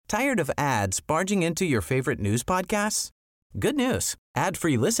Tired of ads barging into your favorite news podcasts? Good news.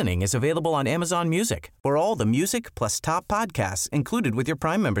 Ad-free listening is available on Amazon Music for all the music plus top podcasts included with your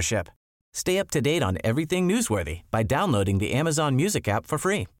Prime membership. Stay up to date on everything newsworthy by downloading the Amazon Music app for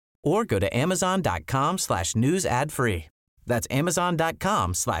free or go to amazon.com/news ad free. That's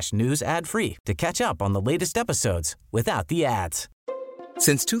amazon.com/news ad free to catch up on the latest episodes without the ads.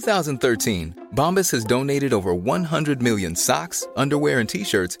 Since 2013, Bombas has donated over 100 million socks, underwear, and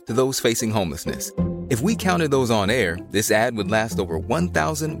T-shirts to those facing homelessness. If we counted those on air, this ad would last over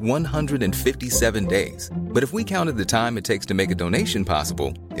 1,157 days. But if we counted the time it takes to make a donation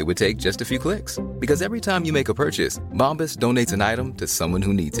possible, it would take just a few clicks. Because every time you make a purchase, Bombas donates an item to someone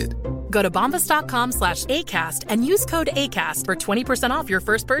who needs it. Go to bombas.com/ACAST and use code ACAST for 20% off your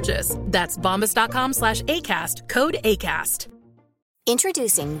first purchase. That's bombas.com/ACAST, code ACAST.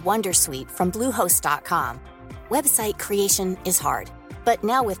 Introducing Wondersuite from Bluehost.com. Website creation is hard, but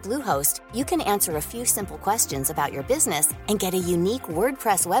now with Bluehost, you can answer a few simple questions about your business and get a unique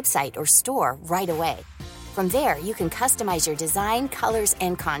WordPress website or store right away. From there, you can customize your design, colors,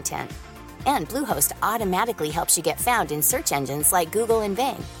 and content. And Bluehost automatically helps you get found in search engines like Google and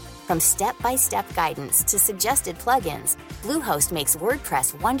Bing. From step-by-step guidance to suggested plugins, Bluehost makes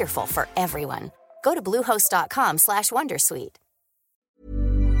WordPress wonderful for everyone. Go to bluehost.com/wondersuite.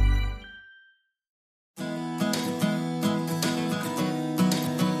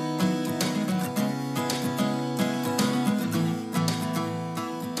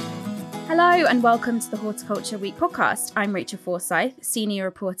 Hello and welcome to the Horticulture Week podcast. I'm Rachel Forsyth, senior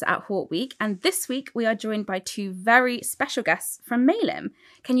reporter at Hort Week, and this week we are joined by two very special guests from Maylim.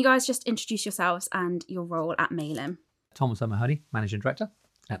 Can you guys just introduce yourselves and your role at Maylim? Thomas O'Mahony, Managing Director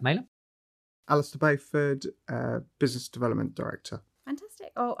at Maylim. Alistair Bayford, Business Development Director.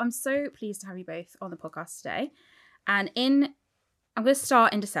 Fantastic. Oh, I'm so pleased to have you both on the podcast today. And I'm going to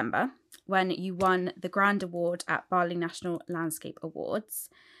start in December when you won the Grand Award at Barling National Landscape Awards.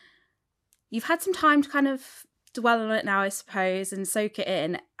 You've had some time to kind of dwell on it now, I suppose, and soak it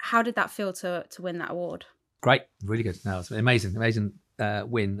in. How did that feel to win that award? Great, really good. No, it's an amazing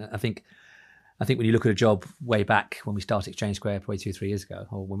win. I think when you look at a job way back when we started Exchange Square probably 2-3 years ago,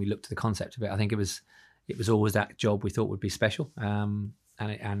 or when we looked at the concept of it, I think it was always that job we thought would be special.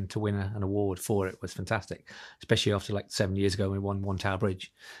 And to win an award for it was fantastic, especially after like 7 years ago when we won One Tower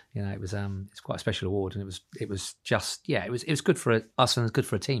Bridge. You know, it's quite a special award, and it was good for us and it was good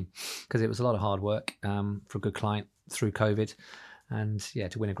for a team because it was a lot of hard work for a good client through COVID, and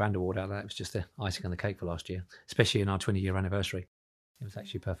to win a grand award out of that was just the icing on the cake for last year, especially in our 20-year anniversary. It was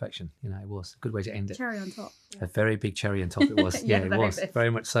actually perfection. You know, it was a good way to end it. Cherry on top. A very big cherry on top it was. Yeah, it was. Very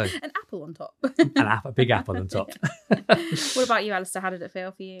much so. An apple on top. A big apple on top. What about you, Alistair? How did it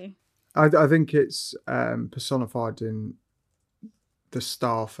feel for you? I think it's personified in the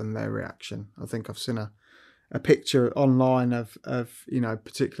staff and their reaction. I think I've seen a picture online of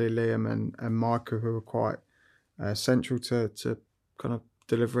particularly Liam and Micah, who were quite central to kind of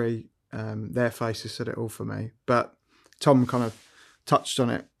delivery. Their faces said it all for me. But Tom kind of touched on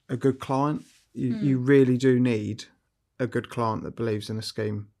it. A good client, you really do need a good client that believes in a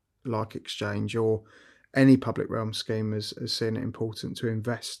scheme like Exchange or any public realm scheme as seeing it important to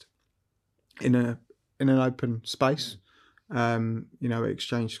invest in an open space. At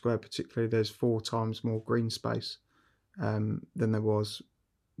Exchange Square particularly, there's 4 times more green space than there was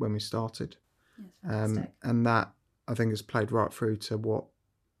when we started. And that, I think, has played right through to what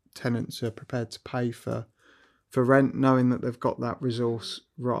tenants are prepared to pay for rent, knowing that they've got that resource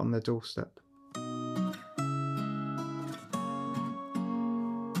right on their doorstep.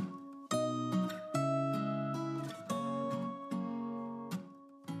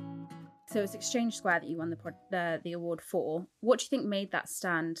 So it's Exchange Square that you won the award for. What do you think made that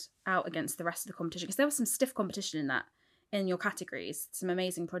stand out against the rest of the competition? Because there was some stiff competition in your categories, some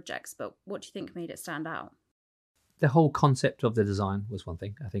amazing projects, but what do you think made it stand out? The whole concept of the design was one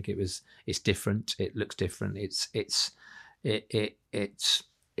thing. I think it's different. It looks different. It's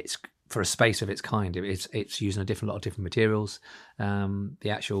for a space of its kind. It's using a lot of different materials.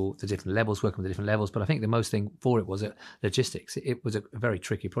 The different levels, working with the different levels. But I think the most thing for it was logistics. It was a very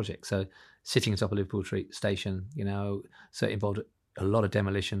tricky project. So sitting atop of Liverpool Street Station, so it involved a lot of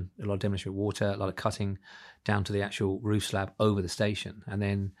demolition with water, a lot of cutting down to the actual roof slab over the station, and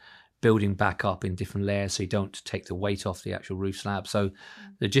then building back up in different layers so you don't take the weight off the actual roof slab. So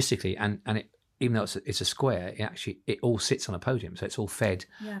logistically, and it, even though it's a square, it all sits on a podium. So it's all fed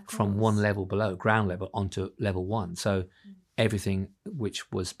from one level below, ground level, onto level 1. So everything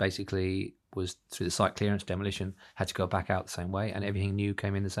which was through the site clearance, demolition, had to go back out the same way, and everything new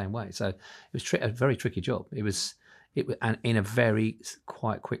came in the same way. So it was a very tricky job. It was and in a very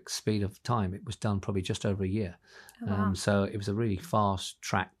quite quick speed of time, it was done probably just over a year. Oh, wow. So it was a really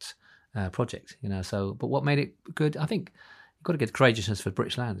fast-tracked project, So, but what made it good? I think you've got to get courageousness for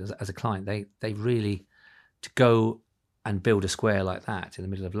British Land as a client. They really, to go and build a square like that in the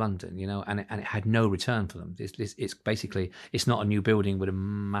middle of London, and it had no return for them. It's basically, it's not a new building with a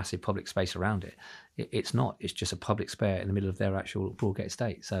massive public space around it. It's not. It's just a public square in the middle of their actual Broadgate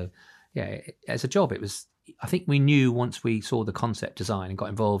estate. So, yeah, as a job, it was. I think we knew once we saw the concept design and got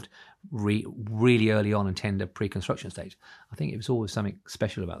involved really early on in tender pre-construction stage. I think it was always something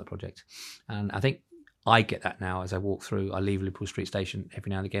special about the project, and I think I get that now as I walk through. I leave Liverpool Street Station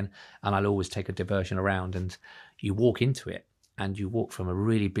every now and again, and I'll always take a diversion around. And you walk into it, and you walk from a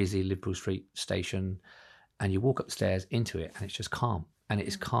really busy Liverpool Street Station, and you walk upstairs into it, and it's just calm. And it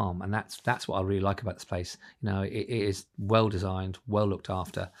is calm, and that's what I really like about this place. It is well designed, well looked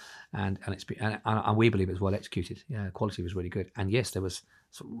after, and we believe it was well executed. Yeah, quality was really good, and yes, there was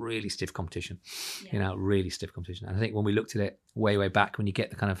some really stiff competition. Really stiff competition. And I think when we looked at it way back, when you get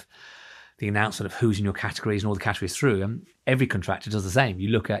the kind of the announcement of who's in your categories and all the categories through, and every contractor does the same. You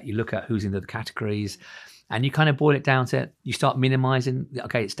look at who's in the categories. And you kind of boil it down to, you start minimising,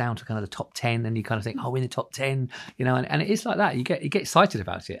 okay, it's down to kind of the top 10, and you kind of think, we're in the top 10, and it is like that. You get excited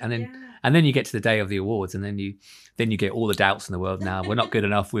about it. And then you get to the day of the awards, and then you get all the doubts in the world. Now, we're not good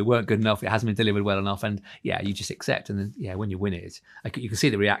enough, we weren't good enough, it hasn't been delivered well enough, and you just accept. And then, when you win it, you can see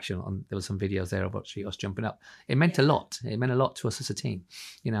the reaction. There were some videos there of actually us jumping up. It meant a lot. It meant a lot to us as a team.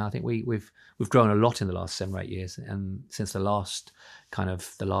 I think we've grown a lot in the last 7 or 8 years, and since the last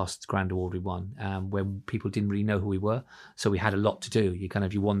grand award we won, when people didn't really know who we were, so we had a lot to do.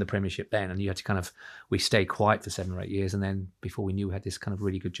 You won the Premiership then, and you had to we stayed quiet for 7 or 8 years, and then before we knew, we had this kind of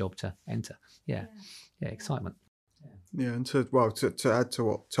really good job to enter. Excitement. And to add to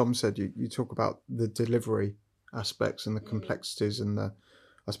what Tom said, you talk about the delivery aspects and the complexities and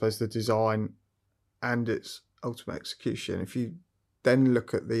I suppose the design and its ultimate execution. If you then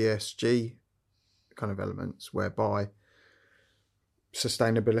look at the ESG kind of elements, whereby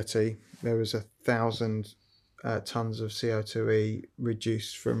sustainability, there was 1,000 tons of CO2e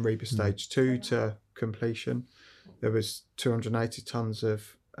reduced from REBA stage 2 to completion. There was 280 tons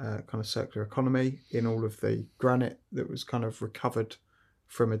of kind of circular economy in all of the granite that was kind of recovered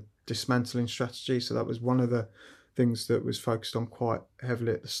from a dismantling strategy. So that was one of the things that was focused on quite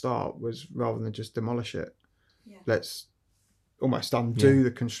heavily at the start, was rather than just demolish it, let's almost undo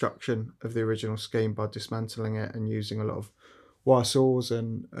the construction of the original scheme by dismantling it and using a lot of wire saws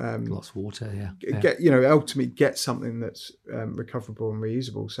and lots of water, ultimately get something that's recoverable and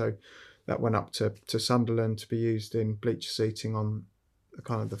reusable. So that went up to Sunderland to be used in bleacher seating on the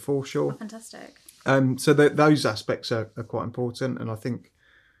kind of the foreshore. Oh, fantastic. So those aspects are quite important, and I think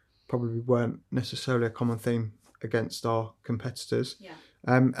probably weren't necessarily a common theme against our competitors.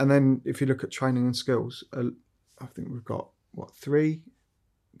 And then if you look at training and skills, I think we've got 3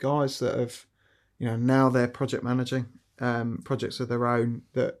 guys that have, now they're project managing projects of their own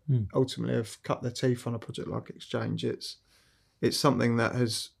that ultimately have cut their teeth on a project like Exchange. It's something that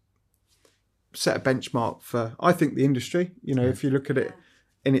has set a benchmark for, I think, the industry. If you look at it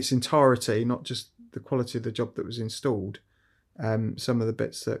in its entirety, not just the quality of the job that was installed, some of the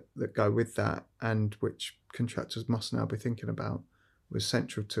bits that go with that, and which contractors must now be thinking about, was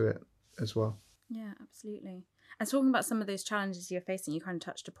central to it as well. Yeah, absolutely. And talking about some of those challenges you're facing, you kind of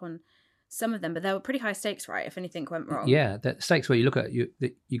touched upon some of them, but there were pretty high stakes, right, if anything went wrong? Yeah, the stakes where you look at, you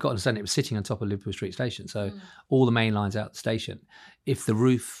got to understand it was sitting on top of Liverpool Street Station, so all the main lines out the station, if the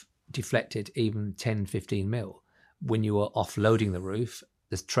roof deflected even 10, 15 mil, when you were offloading the roof,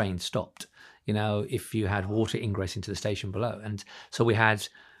 the train stopped. If you had water ingress into the station below. And so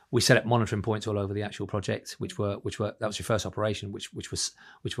we set up monitoring points all over the actual project, which were that was your first operation, which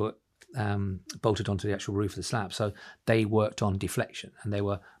were bolted onto the actual roof of the slab. So they worked on deflection, and they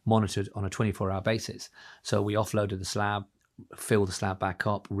were monitored on a 24-hour basis. So we offloaded the slab, filled the slab back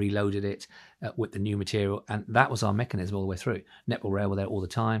up, reloaded it with the new material, and that was our mechanism all the way through. Network Rail were there all the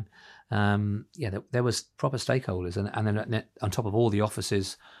time. There was proper stakeholders, and then on top of all the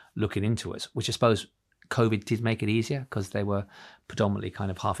offices looking into us, which I suppose COVID did make it easier because they were predominantly kind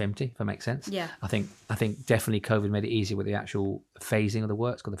of half empty, if that makes sense. Yeah. I think definitely COVID made it easier with the actual phasing of the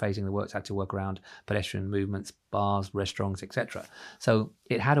works, because the phasing of the works had to work around pedestrian movements, bars, restaurants, etc. So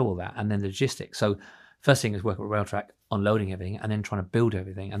it had all that, and then the logistics. So first thing is working with rail track, unloading everything, and then trying to build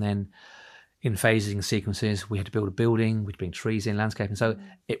everything, and then in phasing and sequences, we had to build a building, we'd bring trees in, landscaping. So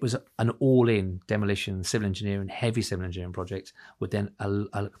it was an all-in demolition, civil engineering, heavy civil engineering project with then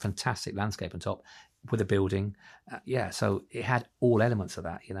a fantastic landscape on top. with a building. So it had all elements of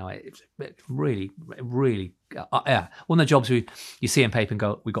that. It really, really, one of the jobs you see on paper and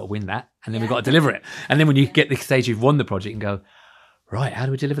go, we've got to win that, and then we've got to deliver it. And then when you get the stage you've won the project and go, right, how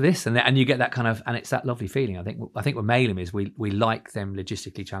do we deliver this? And you get that kind of, and it's that lovely feeling. I think what Maylim is, we like them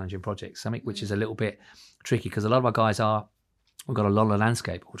logistically challenging projects, something which is a little bit tricky because a lot of our guys we've got a lot of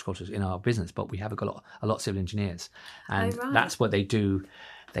landscape horticulture in our business, but we have got a lot of civil engineers, and that's what they do.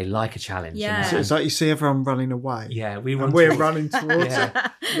 They like a challenge. Yeah. So it's like you see everyone running away. Yeah, we're running towards it.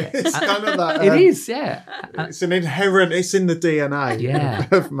 It's kind of that. It is, yeah. It's an inherent. It's in the DNA.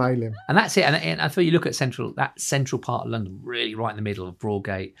 Of Maylim. And that's it. And I thought you look at that central part of London, really right in the middle of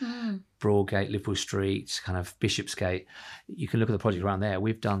Broadgate, Liverpool Street, kind of Bishopsgate. You can look at the project around there.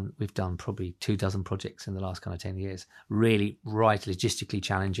 We've done probably 24 projects in the last kind of 10 years. Really, right, logistically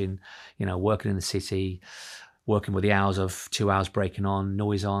challenging. Working in the city. Working with the hours of 2 hours breaking on,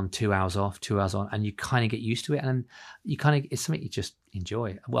 noise on, 2 hours off, 2 hours on, and you kind of get used to it, and it's something you just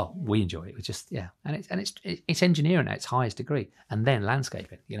enjoy. Well, we enjoy it. It's just and it's engineering at its highest degree, and then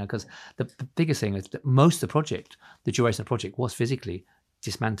landscaping. Because the biggest thing is that most of the project, the duration of the project, was physically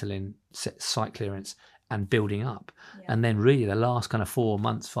dismantling, site clearance, and building up, and then really the last kind of 4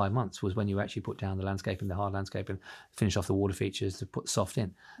 months, 5 months was when you actually put down the landscaping, the hard landscaping, finish off the water features, to put the soft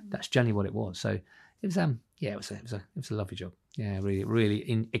in. That's generally what it was. So. It was it was a lovely job. Yeah, really,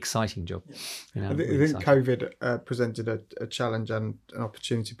 really exciting job. I think COVID presented a challenge and an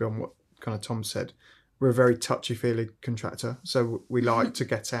opportunity beyond what kind of Tom said. We're a very touchy-feely contractor, so we like to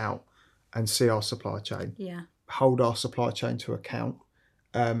get out and see our supply chain, hold our supply chain to account,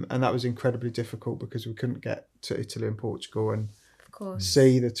 and that was incredibly difficult because we couldn't get to Italy and Portugal and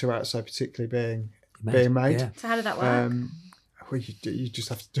see the terrazzo particularly being made. Yeah. So how did that work? Well, you just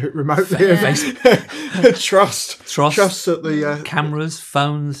have to do it remotely. Trust at the cameras,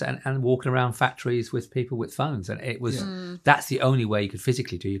 phones, and walking around factories with people with phones, and it was that's the only way you could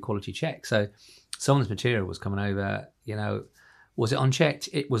physically do your quality check. So, someone's material was coming over. Was it unchecked?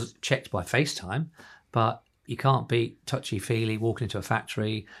 It was checked by FaceTime, but you can't beat touchy-feely walking into a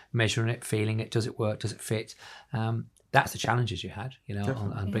factory, measuring it, feeling it. Does it work? Does it fit? That's the challenges you had,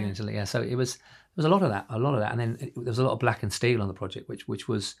 on bringing it to So it was. There was a lot of that, and then there was a lot of black and steel on the project, which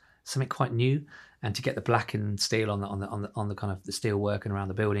was something quite new. And to get the black and steel on the kind of the steel working around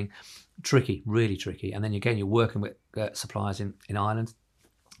the building, really tricky. And then again, you're working with suppliers in Ireland,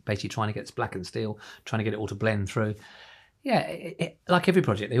 basically trying to get this black and steel, trying to get it all to blend through. Yeah, like every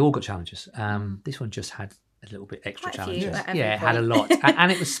project, they all got challenges. This one just had a little bit extra challenges. It had a lot, and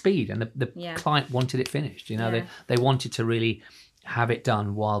it was speed, and the client wanted it finished. They wanted to really have it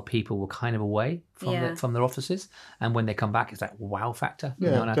done while people were kind of away from their offices, and when they come back, it's that wow factor.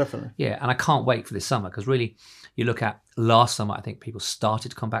 Definitely. Yeah, and I can't wait for this summer because really, you look at last summer, I think people started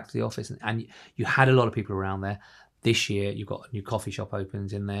to come back to the office, and you had a lot of people around there. This year, you've got a new coffee shop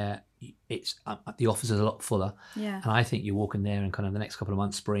opens in there. It's the office is a lot fuller, and I think you walk in there and kind of the next couple of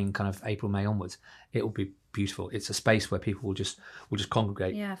months, spring, kind of April, May onwards, it will be beautiful. It's a space where people will just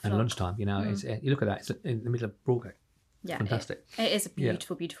congregate at lunchtime. It's, you look at that; it's in the middle of Broadgate. Yeah, fantastic. It is a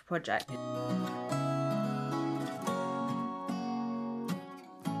beautiful, beautiful project.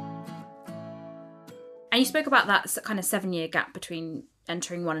 And you spoke about that kind of 7-year gap between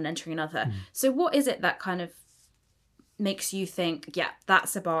entering one and entering another. So what is it that kind of makes you think,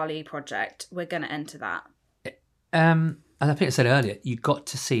 that's a Bali project, we're going to enter that? As I think I said earlier, you got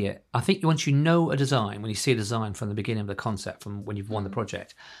to see it. I think once you know a design, when you see a design from the beginning of the concept, from when you've won the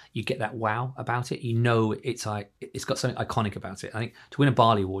project, you get that wow about it. It's got something iconic about it. I think to win a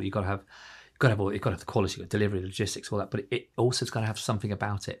Bali award, you've got to have the quality, the delivery, the logistics, all that. But it also has got to have something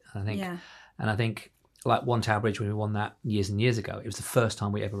about it. And I think like One Tower Bridge, when we won that years and years ago, it was the first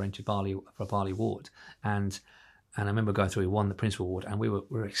time we ever entered Bali for a Bali award, and I remember going through, we won the Principal Award, and we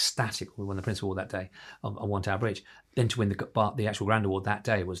were ecstatic when we won the Principal Award that day on One Tower Bridge. Then to win the actual Grand Award that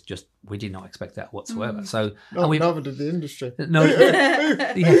day was just, we did not expect that whatsoever. So neither did the industry. No,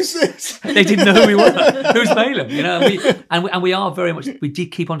 Who's this? They didn't know who we were. Who's Maylim? And we are very much, we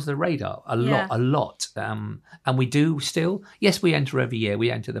did keep onto the radar a lot. And we do still. Yes, we enter every year.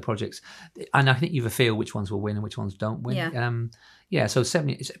 We enter the projects, and I think you have a feel which ones will win and which ones don't win. So 7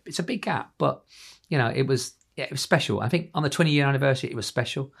 years, it's a big gap, but it was special. I think on the 20-year anniversary, it was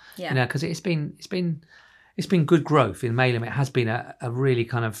special. Because it's been good growth in Maylim. It has been a really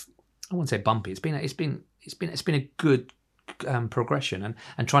kind of, I wouldn't say bumpy. It's been a good progression,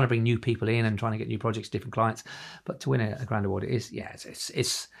 and trying to bring new people in and trying to get new projects, different clients. But to win a Grand Award, it is.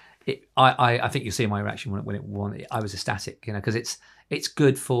 I think you'll see my reaction when it won. I was ecstatic, because it's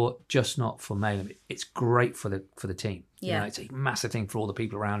good for just not for Maylim. It's great for the team. It's a massive thing for all the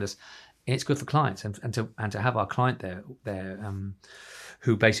people around us it's good for clients, and to have our client there,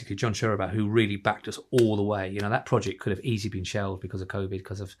 who basically John Shurabat, who really backed us all the way. That project could have easily been shelved because of COVID,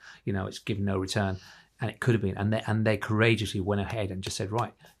 because of it's given no return, and it could have been. And they courageously went ahead and just said,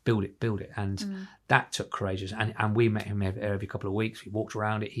 right, build it, and that took courageous. And we met him every couple of weeks. We walked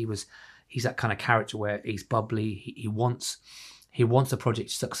around it. He's that kind of character where he's bubbly. He wants the project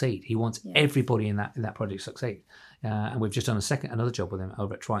to succeed. He wants everybody in that project to succeed. And we've just done another job with him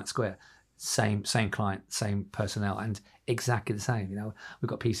over at Trident Square. Same client, same personnel, and exactly the same. We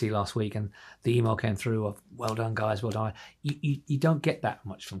got PC last week, and the email came through of "Well done, guys, well done." You don't get that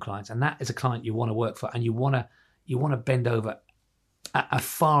much from clients, and that is a client you want to work for, and you want to bend over as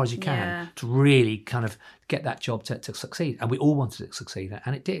far as you can to really kind of get that job to succeed. And we all wanted it to succeed,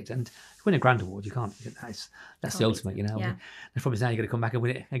 and it did. And to win a grand award, you can't. That's the ultimate, Yeah. And probably now you're going to come back and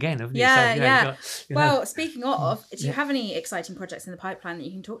win it again, haven't you? Yeah. Well, speaking of, do you have any exciting projects in the pipeline that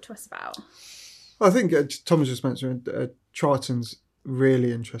you can talk to us about? I think Thomas just mentioned Triton's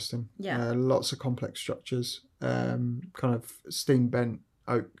really interesting. Yeah. Lots of complex structures, kind of steam bent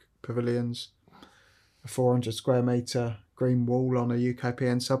oak pavilions, a 400 square metre green wall on a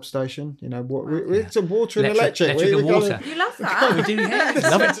UKPN substation. It's a water and electric and water. You love that. We do,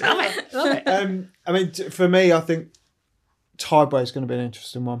 love it. I mean, for me, I think Tideway is going to be an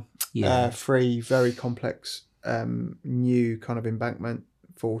interesting one. Yeah. 3 very complex new kind of embankment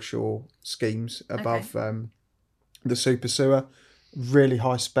foreshore schemes above the super sewer. Really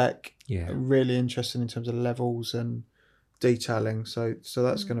high spec. Yeah. Really interesting in terms of levels and detailing. So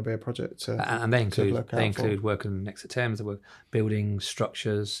that's going to be a project and they include working next to Thames. They work building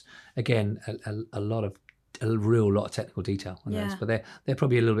structures. Again, a real lot of technical detail on those, but they're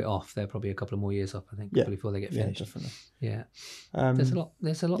probably a little bit off. They're probably a couple of more years off, I think, before they get finished. Yeah, definitely. Yeah, there's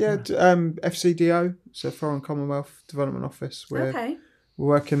a lot. Yeah, FCDO, so Foreign Commonwealth Development Office. We're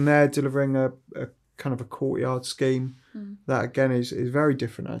working there, delivering a kind of a courtyard scheme. That again is very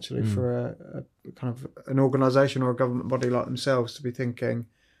different actually for a kind of an organisation or a government body like themselves to be thinking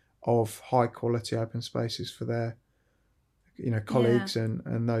of high quality open spaces for their colleagues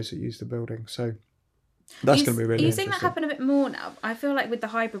and those that use the building. So that's going to be really interesting. Are you seeing that happen a bit more now? I feel like with the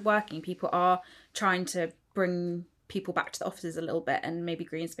hybrid working, people are trying to bring people back to the offices a little bit, and maybe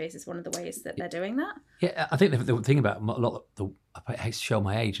green space is one of the ways that they're doing that. Yeah, I think the thing about a lot of I hate to show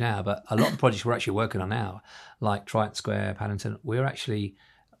my age now, but a lot of the projects we're actually working on now, like Trident Square, Paddington, we're actually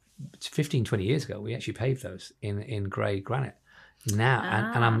 15, 20 years ago, we actually paved those in grey granite.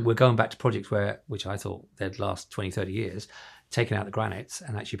 Now, and we're going back to projects which I thought they'd last 20, 30 years, taking out the granites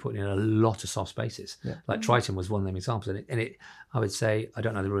and actually putting in a lot of soft spaces. Yeah. Like Triton was one of them examples. And it, I would say, I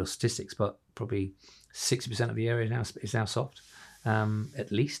don't know the real statistics, but probably 60% of the area is now soft,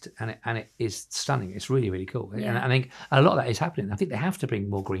 at least. And it is stunning. It's really, really cool. Yeah. And I think a lot of that is happening. I think they have to bring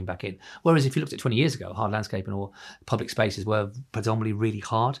more green back in. Whereas if you looked at 20 years ago, hard landscaping or public spaces were predominantly really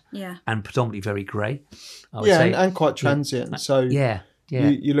hard and predominantly very grey. I would say. And quite transient. So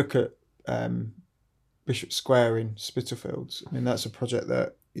you look at Bishop Square in Spitalfields. I mean, that's a project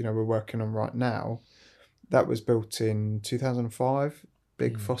that we're working on right now. That was built in 2005,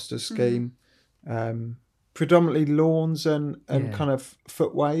 big Foster's scheme, predominantly lawns and kind of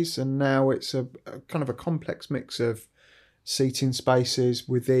footways, and now it's a kind of a complex mix of seating spaces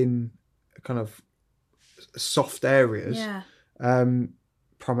within kind of soft areas,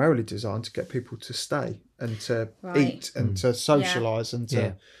 primarily designed to get people to stay and to eat and to socialise and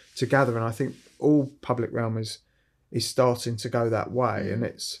to gather. And I think all public realm is starting to go that way, and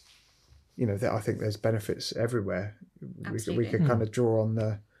it's I think there's benefits everywhere. We could kind of draw on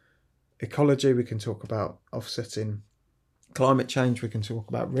the ecology. We can talk about offsetting climate change. We can talk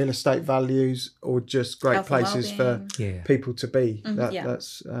about real estate values, or just great health places for people to be.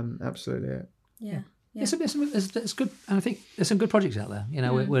 That's absolutely it. Yeah. It's good, and I think there's some good projects out there.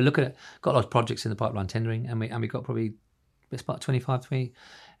 We're looking at got a lot of projects in the pipeline tendering, and we've got probably it's about 25,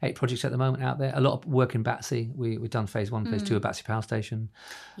 28 projects at the moment out there. A lot of work in Battersea. We've done phase 1, phase 2 of Battersea Power Station.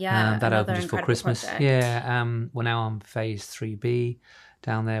 Yeah, that opened just before Christmas. Project. Yeah, we're now on phase 3B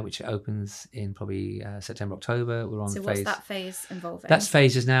down there, which opens in probably September, October. We're on phase. So what's that phase involving? That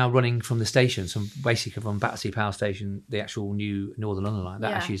phase is now running from the station, so basically from Battersea Power Station, the actual new Northern London line.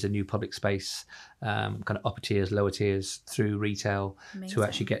 That actually is a new public space, kind of upper tiers, lower tiers, through retail. Amazing. To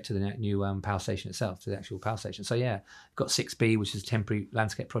actually get to the new power station itself, to the actual power station. So we've got 6B, which is a temporary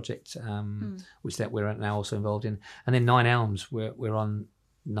landscape project, which that we're now also involved in. And then 9 Elms, we're on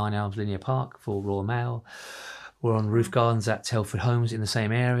 9 Elms Linear Park for Royal Mail. We're on roof gardens at Telford Homes in the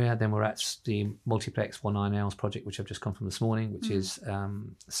same area. Then we're at the Multiplex 19 Hours project, which I've just come from this morning, which is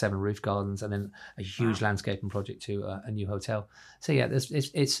 7 roof gardens, and then a huge landscaping project to a new hotel. So yeah,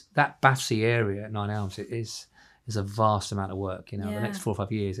 it's that Battersea area at 9 Elms. It is a vast amount of work. The next 4 or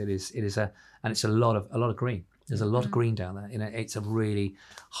 5 years, it is and it's a lot of green. There's a lot of green down there. It's a really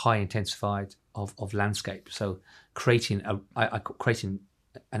high intensified of landscape. So creating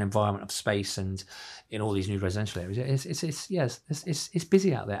an environment of space and in all these new residential areas, it's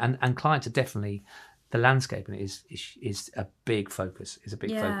busy out there, and clients are definitely, the landscaping is a big focus. It's a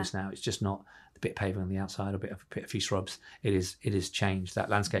big focus now. It's just not the bit of paving on the outside or a few shrubs. It is changed. That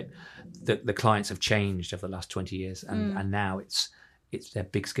landscape, the clients have changed over the last 20 years, and now it's their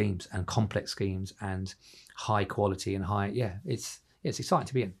big schemes and complex schemes and high quality and high. Yeah, it's exciting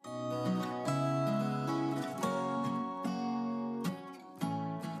to be in.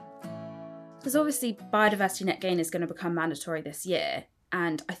 Because obviously biodiversity net gain is going to become mandatory this year.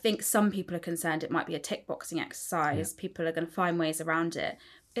 And I think some people are concerned it might be a tick boxing exercise. Yeah. People are going to find ways around it.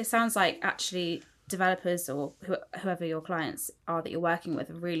 It sounds like actually developers or whoever your clients are that you're working with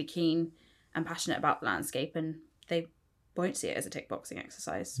are really keen and passionate about the landscape, and they won't see it as a tick boxing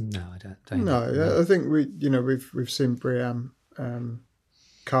exercise. No, I don't. No, I think we've seen BREEAM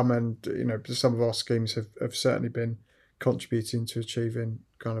come, and some of our schemes have certainly been contributing to achieving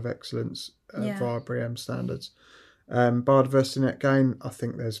kind of excellence via BREEAM standards. Biodiversity net gain, I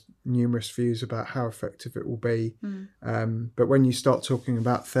think there's numerous views about how effective it will be. But when you start talking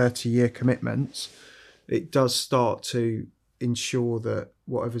about 30-year commitments, it does start to ensure that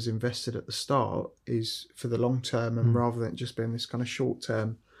whatever's invested at the start is for the long term, and rather than just being this kind of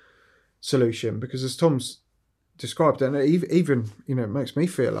short-term solution. Because as Tom's described, and even it makes me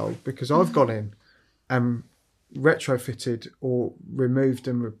feel old, because I've gone in and retrofitted or removed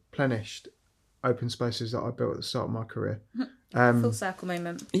and replenished open spaces that I built at the start of my career. Full circle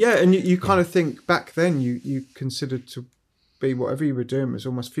moment. Yeah, and you kind of think back then you considered to be whatever you were doing was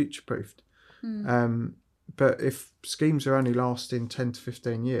almost future-proofed. But if schemes are only lasting 10 to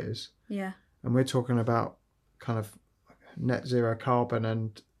 15 years, and we're talking about kind of net zero carbon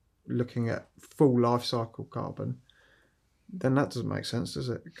and looking at full life cycle carbon, then that doesn't make sense, does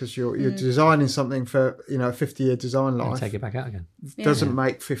it? Because you're designing something for a 50-year design life. And take it back out again. Doesn't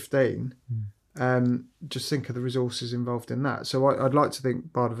make 15. Just think of the resources involved in that. So I'd like to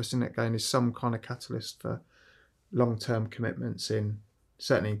think biodiversity net gain is some kind of catalyst for long-term commitments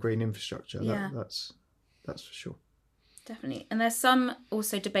certainly in green infrastructure. That's for sure. Definitely. And there's some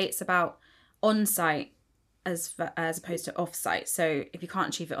also debates about on-site as opposed to off-site. So if you can't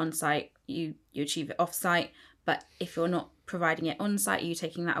achieve it on-site, you achieve it off-site. But if you're not providing it on-site, are you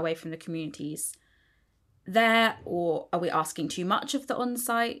taking that away from the communities there? Or are we asking too much of the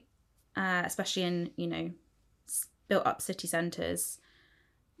on-site, especially in, built-up city centres?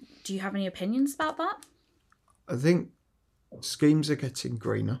 Do you have any opinions about that? I think schemes are getting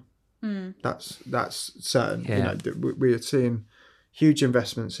greener. That's certain. Yeah. We are seeing huge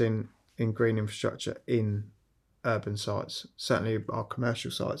investments in green infrastructure in urban sites. Certainly our commercial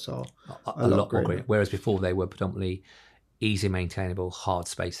sites are a lot more green. Whereas before they were predominantly easy maintainable hard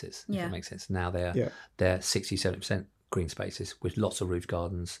spaces, if that makes sense. Now they're 60-70% green spaces with lots of roof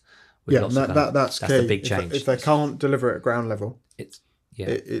gardens. That's key. The big change. If they can't deliver it at ground level, it's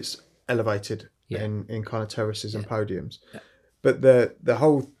elevated in kind of terraces and podiums. But the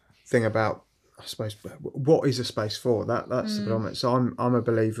whole thing about, I suppose, what is a space for? That's the predominant. So I'm a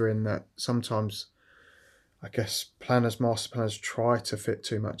believer in that sometimes, I guess, master planners try to fit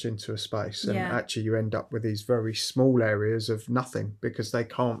too much into a space, and actually you end up with these very small areas of nothing because they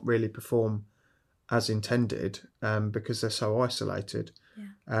can't really perform as intended because they're so isolated.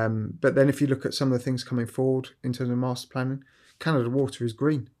 But then if you look at some of the things coming forward in terms of master planning, Canada Water is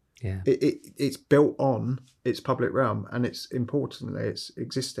green. It's built on its public realm, and it's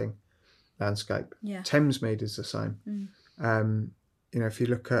existing landscape. Thamesmead is the same. If you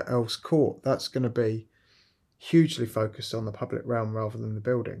look at Earls Court, that's going to be hugely focused on the public realm rather than the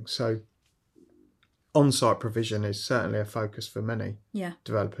building. So on-site provision is certainly a focus for many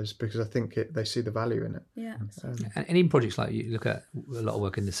developers, because I think they see the value in it. And even projects like, you look at a lot of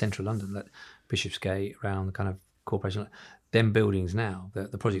work in the central London, like Bishopsgate, around the kind of corporation, them buildings now,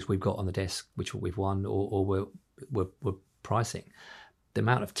 the projects we've got on the desk, which we've won or we're pricing, the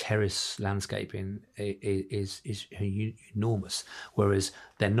amount of terrace landscaping is enormous, whereas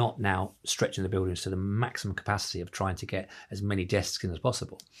they're not now stretching the buildings to the maximum capacity of trying to get as many desks in as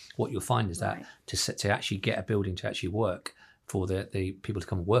possible. What you'll find is that to actually get a building to actually work for the people to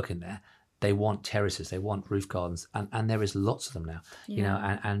come and work in there, they want terraces, they want roof gardens, and there is lots of them now. You know,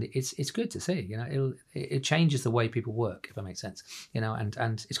 and it's good to see. You know, it changes the way people work, if that makes sense. You know,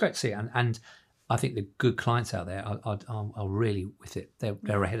 and it's great to see. And I think the good clients out there are really with it.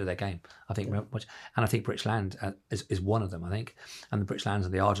 They're ahead of their game, I think. And I think British Land is one of them, I think. And the British Lands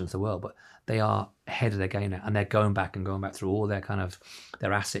and the Argents of the world, but they are ahead of their game now, and they're going back through all their kind of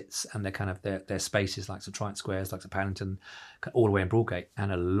their assets and their kind of their spaces, like the Trident Squares, like the Paddington, all the way in Broadgate,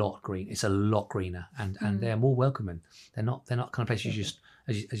 and a lot green. It's a lot greener, and they're more welcoming. They're not kind of places you just,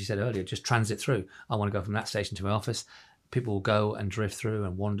 as you said earlier, just transit through. I want to go from that station to my office. People will go and drift through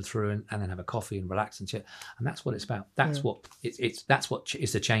and wander through and then have a coffee and relax and shit. And that's what it's about. That's what that's what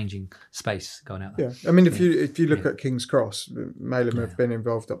is the changing space going out there. Yeah, I mean, if you look at King's Cross, Maylim have been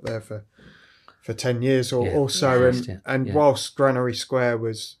involved up there for 10 years or so, and whilst Granary Square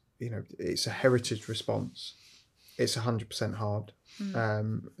was, you know, it's a heritage response, it's 100% hard.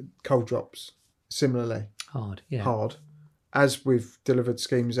 Cold Drops, similarly hard. As we've delivered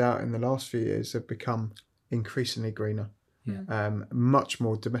schemes out in the last few years, have become increasingly greener. Much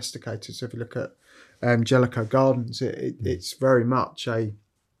more domesticated. So if you look at Jellicoe Gardens, it's very much a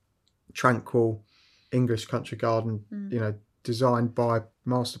tranquil English country garden, you know, designed by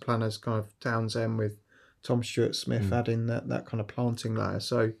master planners, kind of Townsend, with Tom Stewart Smith adding that kind of planting layer.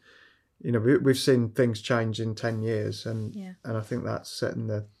 So, you know, we've seen things change in 10 years, and I think that's setting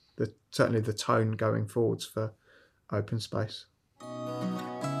the certainly the tone going forwards for open space.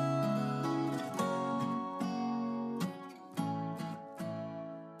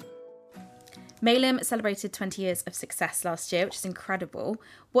 Maylim celebrated 20 years of success last year, which is incredible.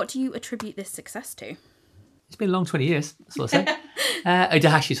 What do you attribute this success to? It's been a long 20 years, that's what I say.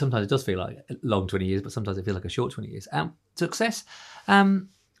 Actually, sometimes it does feel like a long 20 years, but sometimes it feels like a short 20 years. Success,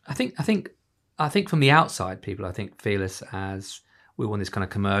 I think from the outside, people, I think, feel us as we want this kind of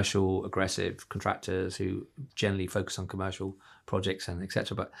commercial, aggressive contractors who generally focus on commercial projects and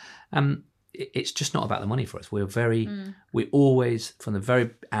etc. But it's just not about the money for us. We always, from the very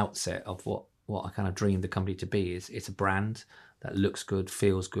outset of what I kind of dreamed the company to be, is it's a brand that looks good,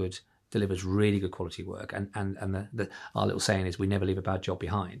 feels good, delivers really good quality work, and our little saying is we never leave a bad job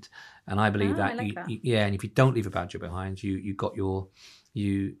behind. And I believe that, and if you don't leave a bad job behind, you got your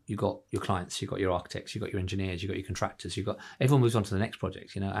clients, you got your architects, you got your engineers, you got your contractors, everyone moves on to the next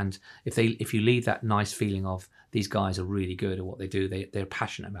project, you know. And if you leave that nice feeling of these guys are really good at what they do, they're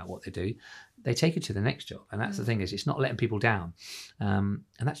passionate about what they do, they take it to the next job. And that's the thing, is it's not letting people down, and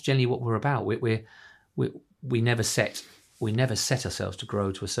that's generally what we're about. We never set ourselves to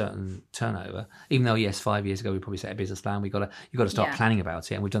grow to a certain turnover, even though, yes, 5 years ago we probably set a business plan. You've got to start planning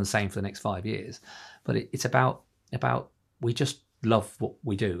about it, and we've done the same for the next 5 years. But it's about we just love what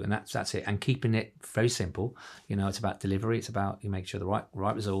we do, and that's it. And keeping it very simple, you know. It's about delivery. It's about you make sure the right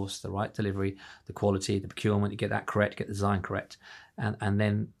resource, the right delivery, the quality, the procurement, you get that correct, get the design correct, and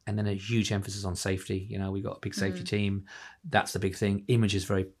then a huge emphasis on safety. You know, we got a big safety team. That's the big thing. Image is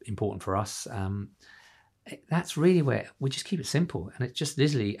very important for us. That's really where we just keep it simple, and it's just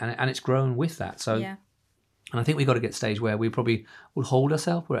literally, and it's grown with that. So, and I think we've got to get to a stage where we probably will hold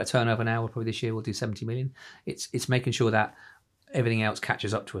ourselves. We're at a turnover now. Probably this year we'll do 70 million. It's making sure that everything else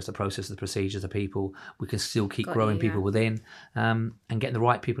catches up to us, the process, the procedures, the people. We can still keep growing people within, and getting the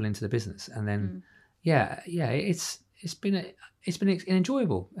right people into the business. And then, it's been an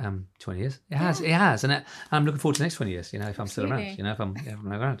enjoyable 20 years. It has, and I'm looking forward to the next 20 years. You know, if I'm still around, you know, if I'm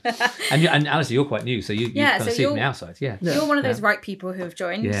around. and Alistair, you're quite new, so you kind of see it from the outside. You're one of those right people who have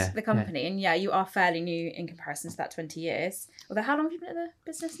joined the company, and you are fairly new in comparison to that 20 years. Although, how long have you been at the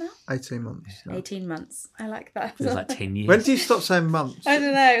business now? 18 months. 18 months. I like that. It was like 10 years. When do you stop saying months? I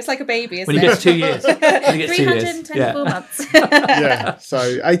don't know. It's like a baby, isn't when it? You get to 2 years. 324 months.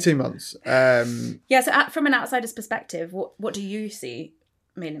 So 18 months. So from an outsider's perspective, what do you see?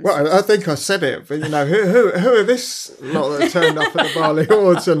 Well, I think I said it, but you know, who are this lot that turned up at the Barley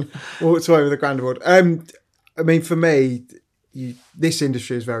Awards and walked away with the Grand Award? I mean, for me, this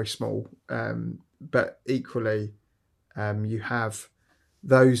industry is very small, but equally, you have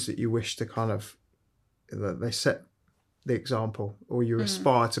those that you wish to kind of, they set the example, or you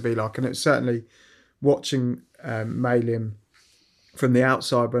aspire to be like. And it's certainly watching Maylim from the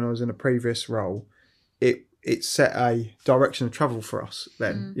outside when I was in a previous role, it set a direction of travel for us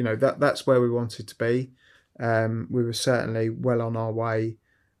then. You know, that's where we wanted to be. We were certainly well on our way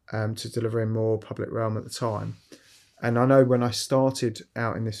to delivering more public realm at the time. And I know when I started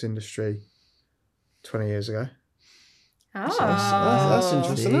out in this industry 20 years ago. Oh, that's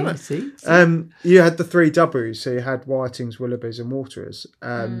interesting, isn't it? You had the 3 W's, so you had Whitings, Willoughbys and Waterers.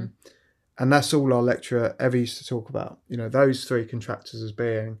 And that's all our lecturer ever used to talk about. You know, those 3 contractors as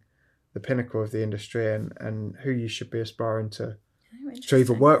being the pinnacle of the industry and who you should be aspiring to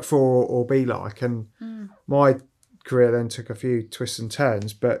either work for or be like. And my career then took a few twists and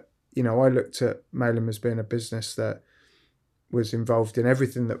turns, but you know, I looked at Maylim as being a business that was involved in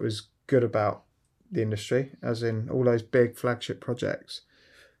everything that was good about the industry, as in all those big flagship projects.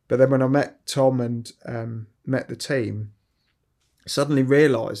 But then when I met Tom and met the team, suddenly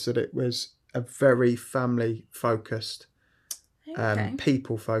realised that it was a very family-focused,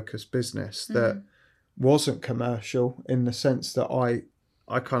 people-focused business that wasn't commercial in the sense that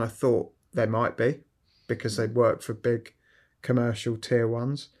I kind of thought they might be, because they'd worked for big commercial tier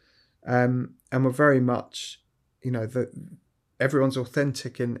ones. And we're very much, you know, that everyone's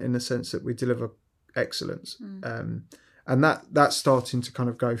authentic in the sense that we deliver excellence. And that's starting to kind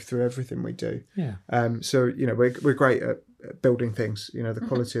of go through everything we do. Yeah. So, you know, we're great at building things. You know, the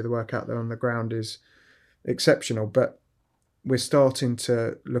quality of the work out there on the ground is exceptional, but we're starting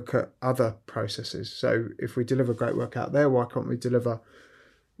to look at other processes. So if we deliver great work out there, why can't we deliver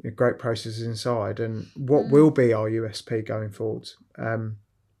great processes inside? And what will be our USP going forwards?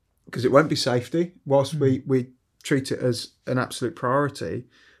 Because it won't be safety. Whilst we treat it as an absolute priority,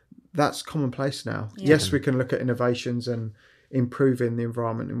 that's commonplace now. Yeah. Yes, we can look at innovations and improving the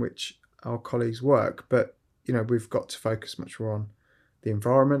environment in which our colleagues work, but you know, we've got to focus much more on the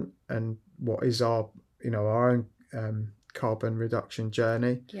environment and what is our own carbon reduction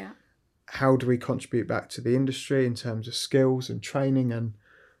journey. Yeah. How do we contribute back to the industry in terms of skills and training and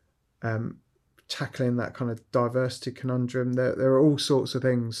tackling that kind of diversity conundrum? There are all sorts of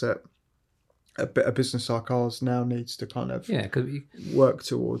things that a business like ours now needs to kind of work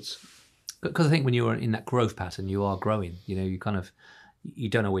towards. Because I think when you're in that growth pattern, you are growing. You know, you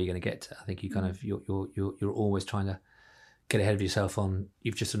don't know where you're going to get to. I think you kind of you're always trying to get ahead of yourself on.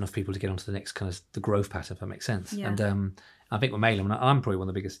 You've just enough people to get onto the next kind of the growth pattern, if that makes sense. Yeah. And I think with Maylim, I'm probably one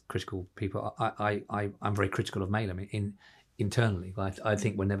of the biggest critical people. I'm very critical of Maylim internally. I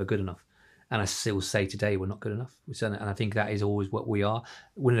think we're never good enough. And I still say today we're not good enough. And I think that is always what we are.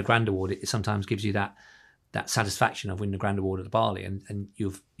 Winning a Grand Award, it sometimes gives you that satisfaction of winning a Grand Award at the Barley, and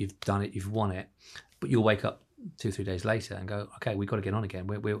you've done it, you've won it, but you'll wake up 2-3 days later and go, okay, we've got to get on again.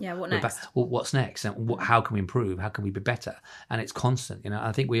 What next? Well, what's next? And how can we improve? How can we be better? And it's constant. You know,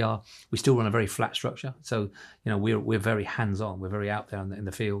 I think we still run a very flat structure. So you know, we're very hands on. We're very out there in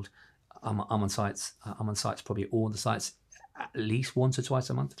the field. I'm on sites. I'm on sites, probably all the sites, at least once or twice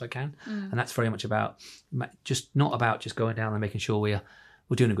a month if I can. And that's very much about not about just going down and making sure we're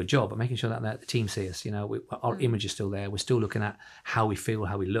doing a good job, but making sure that the team see us. You know, our image is still there. We're still looking at how we feel,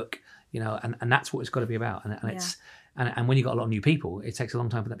 how we look. You know, and that's what it's got to be about. And when you've got a lot of new people, it takes a long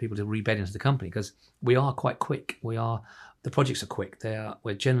time for that people to rebed into the company, because we are quite quick. The projects are quick.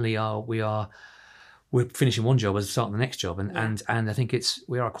 We're finishing one job as starting the next job, and I think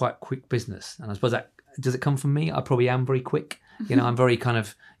we are a quite quick business. And I suppose that, does it come from me? I probably am very quick. You know, I'm very kind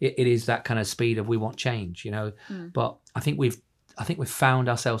of, it is that kind of speed of we want change, you know. But I think we've found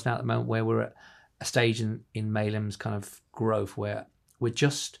ourselves now at the moment where we're at a stage in Maylim's kind of growth where we're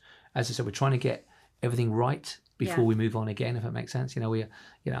just, as I said, we're trying to get everything right before we move on again, if that makes sense. You know, we've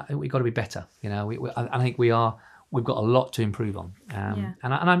got to be better. You know, I think we've got a lot to improve on. And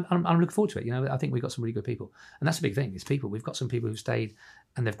I'm looking forward to it. You know, I think we've got some really good people, and that's a big thing. It's people. We've got some people who've stayed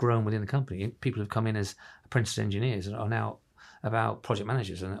and they've grown within the company. People who've come in as apprentice engineers and are now about project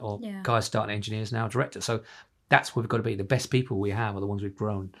managers, or guys starting engineers now directors. So that's where we've got to be. The best people we have are the ones we've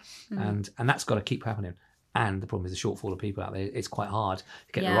grown, and that's got to keep happening. And the problem is the shortfall of people out there. It's quite hard to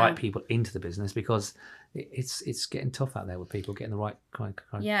get the right people into the business, because it's getting tough out there with people getting the right kind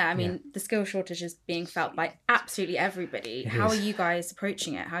of. Yeah, I mean, the skill shortage is being felt by absolutely everybody. How are you guys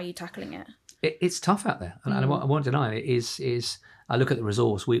approaching it? How are you tackling it? It's tough out there, and I won't deny it. Is I look at the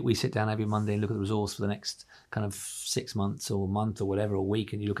resource. We sit down every Monday and look at the resource for the next kind of 6 months or a month or whatever, a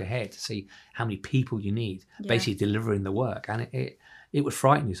week, and you look ahead to see how many people you need, basically delivering the work. And it would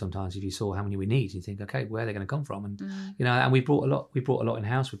frighten you sometimes if you saw how many we need. You think, okay, where are they going to come from? And you know, and we brought a lot in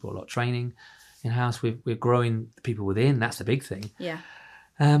house. We brought a lot of training in house. We're growing the people within. That's the big thing. Yeah.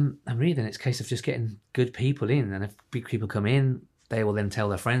 And really, then it's a case of just getting good people in. And if big people come in, they will then tell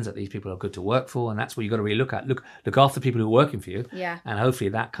their friends that these people are good to work for, and that's what you've got to really look at. Look after the people who are working for you. Yeah. And hopefully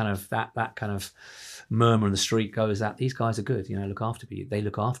that kind of murmur in the street goes that these guys are good. You know, look after you. They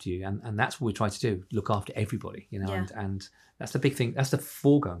look after you, and that's what we try to do. Look after everybody. You know, and that's the big thing. That's the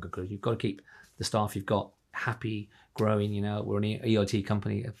foregoing conclusion. You've got to keep the staff you've got happy, growing. We're an EIT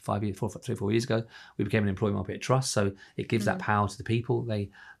company 4 years ago. We became an employee market trust, so it gives that power to the people. They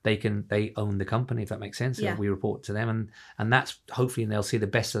own the company, if that makes sense. Yeah. We report to them, and that's hopefully they'll see the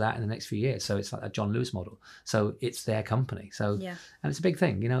best of that in the next few years. So it's like that John Lewis model. So it's their company. So and it's a big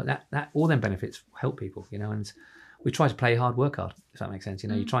thing. That all them benefits help people. And we try to play hard, work hard, if that makes sense.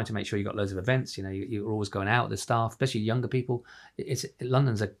 You're trying to make sure you got loads of events. You're always going out with the staff, especially younger people.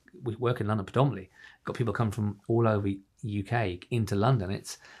 We work in London predominantly. Got people come from all over UK into London.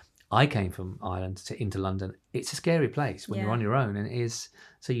 I came from Ireland into London. It's a scary place when you're on your own, and it is.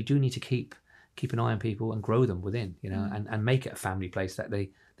 So you do need to keep an eye on people and grow them within, and make it a family place that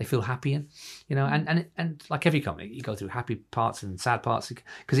they feel happy in, and like every company, you go through happy parts and sad parts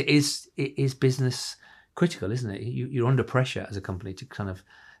because it is business critical, isn't it? You're under pressure as a company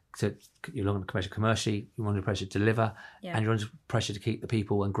you're under pressure commercially, you're under pressure to deliver, and you're under pressure to keep the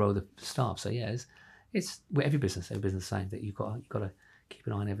people and grow the staff. So it's every business saying that you've got to keep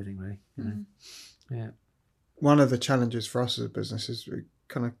an eye on everything, really. Yeah. One of the challenges for us as a business is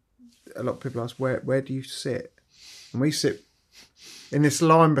a lot of people ask, where do you sit? And we sit in this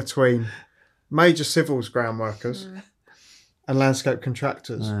line between major civils ground workers and landscape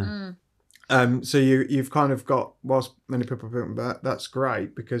contractors. So you've kind of got, whilst many people think that's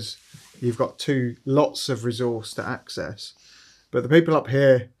great because you've got lots of resource to access, but the people up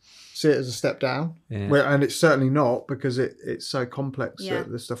here see it as a step down, and it's certainly not, because it's so complex,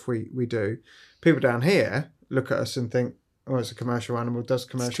 the stuff we do. People down here look at us and think, oh, it's a commercial animal, does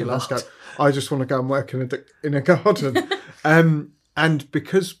commercial landscape. I just want to go and work in a garden. And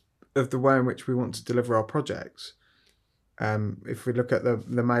because of the way in which we want to deliver our projects, if we look at the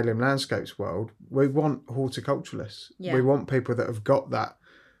Maylim landscapes world, we want horticulturalists. Yeah. We want people that have got that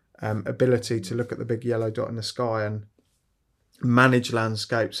ability to look at the big yellow dot in the sky and manage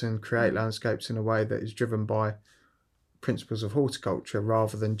landscapes and create landscapes in a way that is driven by principles of horticulture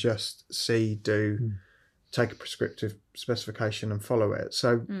rather than just take a prescriptive specification and follow it.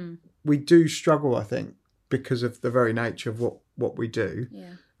 So we do struggle, I think, because of the very nature of what we do.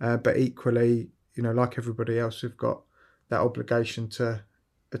 Yeah. But equally, like everybody else, we've got that obligation to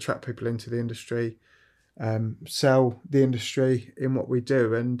attract people into the industry, sell the industry in what we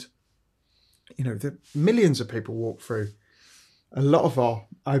do. And, the millions of people walk through a lot of our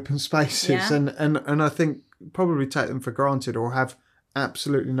open spaces and I think probably take them for granted or have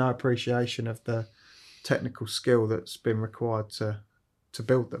absolutely no appreciation of the technical skill that's been required to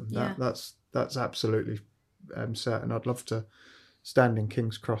build them. That's absolutely certain. I'd love to stand in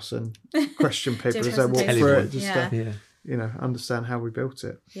King's Cross and question people as they walk through it, just to understand how we built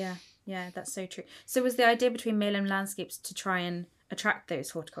it. Yeah, that's so true. So was the idea between Maylim Landscapes to try and attract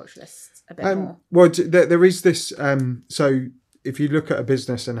those horticulturalists a bit more? Well, there is this. So if you look at a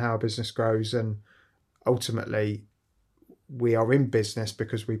business and how a business grows, and ultimately we are in business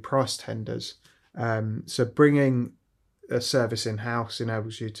because we price tenders. So bringing a service in-house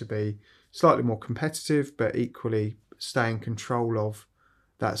enables you to be slightly more competitive, but equally stay in control of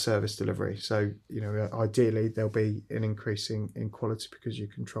that service delivery. So, ideally there'll be an increase in quality because you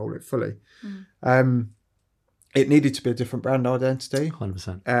control it fully. It needed to be a different brand identity.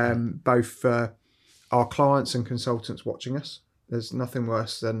 100%. Both for our clients and consultants watching us. There's nothing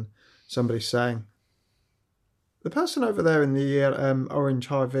worse than somebody saying, the person over there in the orange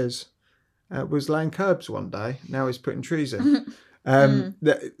high-vis was laying curbs one day, now he's putting trees in.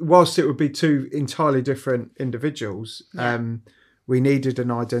 Whilst it would be two entirely different individuals, we needed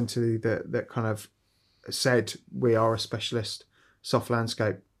an identity that kind of said we are a specialist soft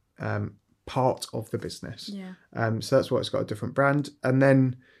landscape part of the business. So that's why it's got a different brand. And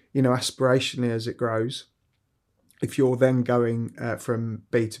then, aspirationally as it grows, if you're then going from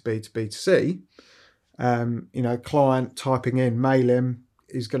B to B to B to C, client typing in Maylim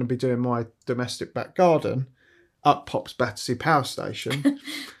is going to be doing my domestic back garden, up pops Battersea Power Station.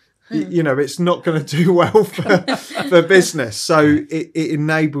 It's not going to do well for business. So it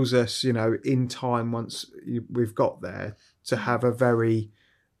enables us, in time, once we've got there, to have a very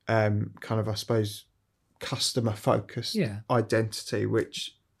kind of, I suppose, customer focused identity,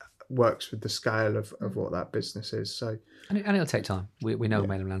 which works with the scale of what that business is. So and it'll take time. We know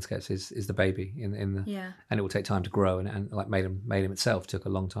Maylim Landscapes is the baby in the and it will take time to grow, and like Maylim itself took a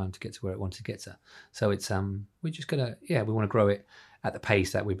long time to get to where it wanted to get to. So it's we're just gonna we want to grow it at the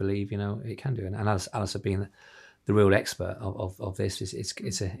pace that we believe it can do. And Alistair being the real expert of this,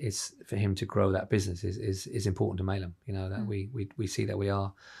 it's for him to grow that business is important to Maylim. That we see that we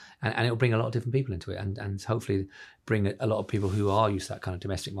are, and it'll bring a lot of different people into it, and hopefully bring a lot of people who are used to that kind of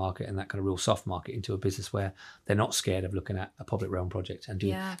domestic market and that kind of real soft market into a business where they're not scared of looking at a public realm project and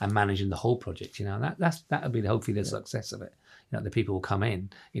doing and managing the whole project. You know, and that would be hopefully the success of it. You know, the people will come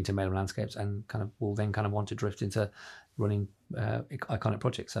into Maylim Landscapes and will then want to drift into running iconic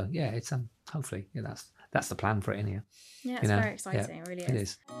projects. So yeah, it's hopefully that's the plan for it in here. Yeah, it's very exciting. It really is. It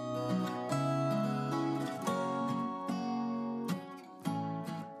is.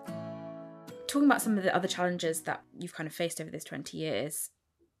 Talking about some of the other challenges that you've kind of faced over this 20 years,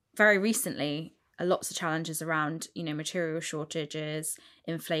 very recently, lots of challenges around, material shortages,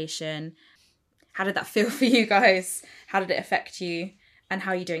 inflation. How did that feel for you guys? How did it affect you? And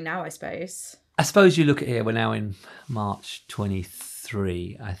how are you doing now, I suppose? I suppose you look at here, we're now in March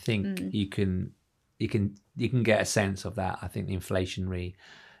 23. I think you can get a sense of that. I think the inflationary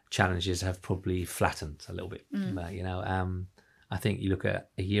challenges have probably flattened a little bit. I think you look at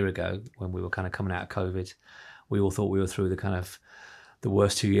a year ago when we were kind of coming out of COVID, we all thought we were through the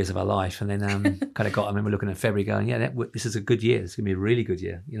worst 2 years of our life. And then I remember looking at February going, this is a good year. It's going to be a really good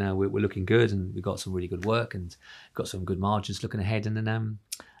year. We're looking good, and we've got some really good work and got some good margins looking ahead. And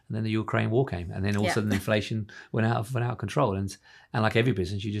then the Ukraine war came, and then all of a sudden inflation went out of control. And like every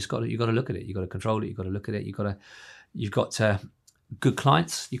business, you got to look at it. You got to control it. You got to look at it. You've got good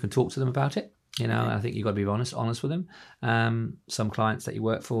clients. You can talk to them about it. I think you've got to be honest with them. Some clients that you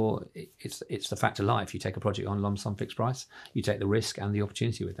work for, it's the fact of life. You take a project on lump sum fixed price, you take the risk and the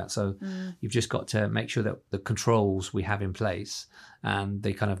opportunity with that. So you've just got to make sure that the controls we have in place and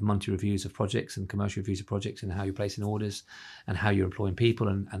the kind of monthly reviews of projects and commercial reviews of projects and how you're placing orders and how you're employing people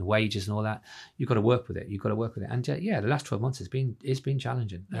and wages and all that, you've got to work with it. And the last 12 months it's been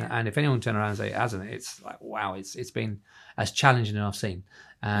challenging. And if anyone turn around and say it hasn't, it's like, wow, it's been as challenging as I've seen.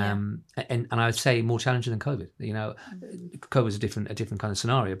 And I'd say more challenging than COVID. COVID was a different kind of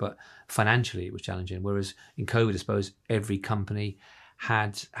scenario, but financially it was challenging. Whereas in COVID, I suppose every company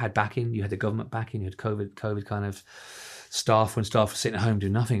had backing. You had the government backing. You had COVID kind of staff when staff were sitting at home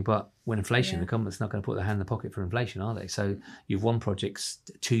doing nothing. But when inflation, the government's not going to put their hand in the pocket for inflation, are they? So you've won projects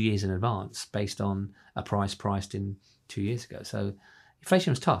 2 years in advance based on a price priced in 2 years ago. So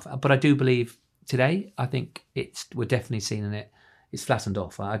inflation was tough. But I do believe today, I think we're definitely seeing it. It's flattened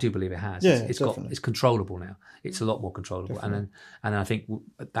off. I do believe it has. Yeah, it's controllable now. It's a lot more controllable, and I think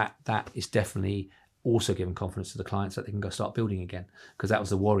that is definitely also giving confidence to the clients that they can go start building again. Because that was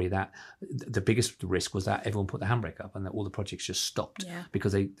the worry, that the biggest risk was that everyone put the handbrake up and that all the projects just stopped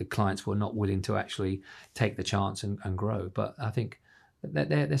because the clients were not willing to actually take the chance and grow. But I think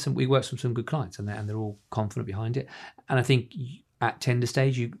there's we work with some good clients, and they're all confident behind it. And I think at tender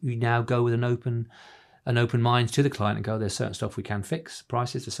stage, you now go with an open mind to the client and go, there's certain stuff we can fix,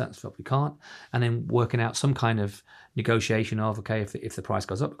 prices, there's certain stuff we can't, and then working out some kind of negotiation of, okay, if the price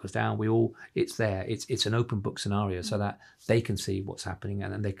goes up, it goes down, it's there. It's an open book scenario so that they can see what's happening,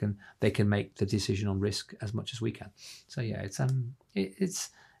 and then they can make the decision on risk as much as we can. So yeah, it's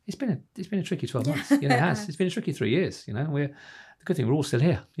been a tricky 12 months. It has. It's been a tricky 3 years. The good thing we're all still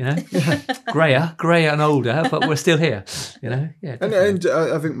here. Grayer and older, but we're still here. Yeah. And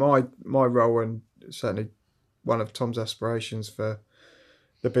I think my role, and certainly one of Tom's aspirations for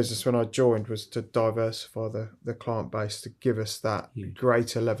the business when I joined, was to diversify the client base to give us that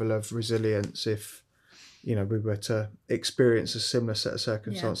greater level of resilience if we were to experience a similar set of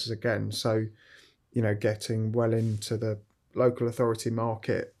circumstances again. So getting well into the local authority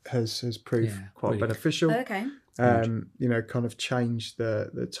market has proved quite beneficial. Okay. Kind of changed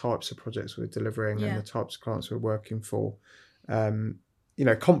the types of projects we're delivering and the types of clients we're working for.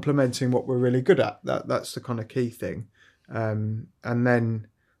 Complementing what we're really good at. That's the kind of key thing. And then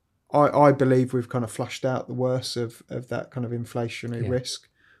I believe we've kind of flushed out the worst of that kind of inflationary risk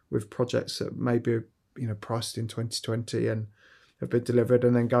with projects that maybe priced in 2020 and have been delivered.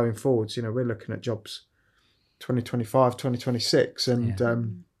 And then going forwards, we're looking at jobs 2025, 2026.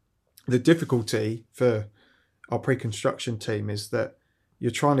 And the difficulty for our pre-construction team is that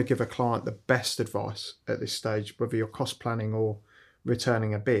you're trying to give a client the best advice at this stage, whether you're cost planning or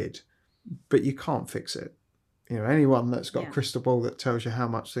returning a bid, but you can't fix it. Anyone that's got a crystal ball that tells you how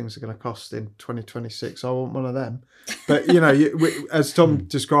much things are going to cost in 2026, I want one of them. But as Tom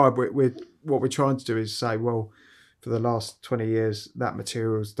described, what we're trying to do is say, well, for the last 20 years, that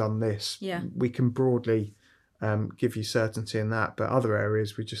material's done this. We can broadly give you certainty in that, but other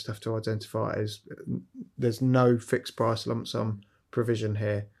areas we just have to identify as there's no fixed price lump sum provision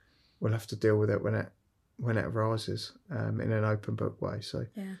here. We'll have to deal with it when it arises in an open book way. So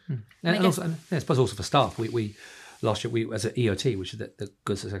and also, I suppose also for staff, we last year as an EOT, which is the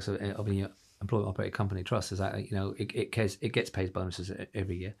good success of employment operated company trust is that it gets paid bonuses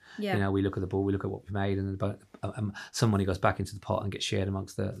every year. Yeah. We look at the board, we look at what we made, and some money goes back into the pot and gets shared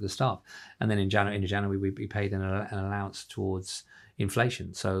amongst the staff. And then in January we paid an allowance towards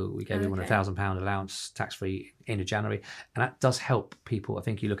inflation. So we gave everyone £1,000 allowance tax free end of January, and that does help people. I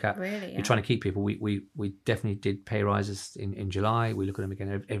think you look at you're trying to keep people. We definitely did pay rises in July. We look at them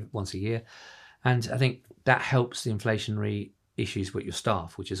again once a year, and I think that helps the inflationary issues with your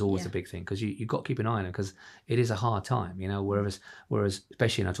staff, which is always a big thing, because you've got to keep an eye on it, because it is a hard time, whereas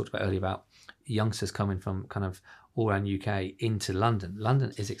especially, and I talked about earlier about youngsters coming from kind of all around UK into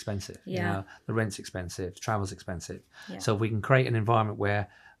London is expensive. The rent's expensive, travel's expensive. So if we can create an environment where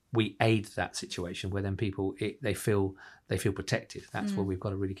we aid that situation, where then people they feel protected, that's where we've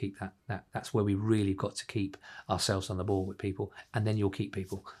got to really keep that's where we really got to keep ourselves on the ball with people, and then you'll keep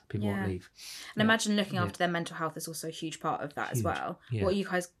people won't leave. And imagine looking after their mental health is also a huge part of that as well. What are you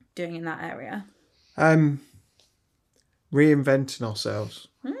guys doing in that area? Reinventing ourselves.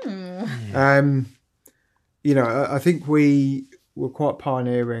 I think we were quite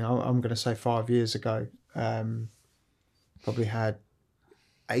pioneering. I'm going to say 5 years ago, probably had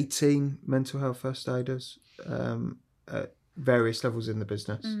 18 mental health first aiders at various levels in the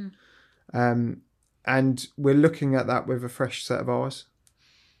business. And we're looking at that with a fresh set of eyes,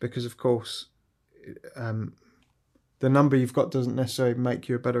 because of course the number you've got doesn't necessarily make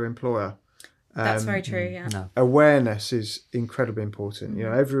you a better employer. That's very true, yeah. No. Awareness is incredibly important.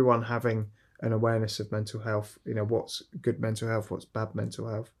 Everyone having an awareness of mental health, what's good mental health, what's bad mental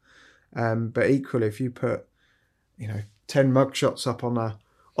health. But equally, if you put 10 mugshots up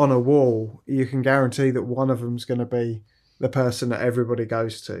on a wall, you can guarantee that one of them's going to be the person that everybody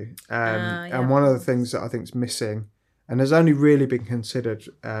goes to. And one of the things that I think is missing, and has only really been considered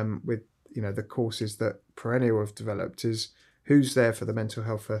with the courses that Perennial have developed, is who's there for the mental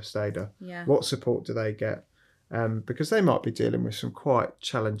health first aider. What support do they get? Because they might be dealing with some quite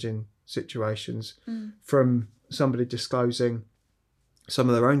challenging situations, from somebody disclosing some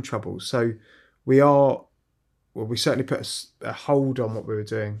of their own troubles. So we certainly put a hold on what we were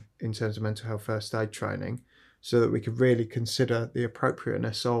doing in terms of mental health first aid training, so that we could really consider the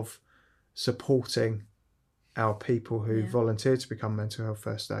appropriateness of supporting our people who volunteer to become mental health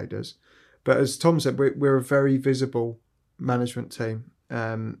first aiders. But as Tom said, we're a very visible management team.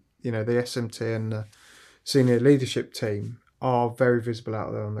 The SMT and the senior leadership team are very visible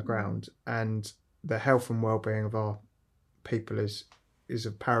out there on the ground, and the health and well-being of our people is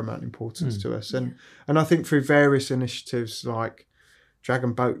of paramount importance to us. And I think through various initiatives like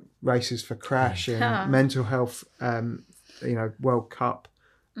Dragon Boat Races for Crash and Mental Health, World Cup,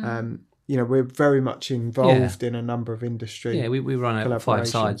 we're very much involved in a number of industry. Yeah, we run a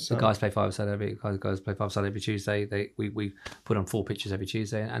 5-side. So. The guys play 5-side every Tuesday. We put on 4 pitches every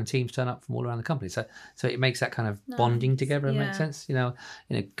Tuesday, and teams turn up from all around the company. So it makes that kind of bonding together. It makes sense. In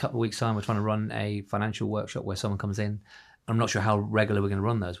a couple of weeks' time, we're trying to run a financial workshop where someone comes in. I'm not sure how regular we're going to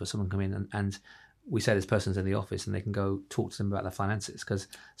run those, where someone come in and we say this person's in the office and they can go talk to them about their finances, because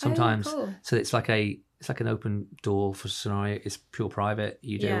sometimes so it's like an open door for scenario. It's pure private.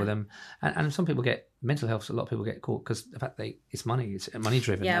 You deal with them, and some people get mental health. A lot of people get caught because the fact it's money. It's money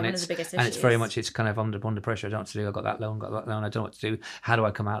driven. Yeah, and one of the biggest issues. And it's very much kind of under pressure. I don't know what to do. I've got that loan. I don't know what to do. How do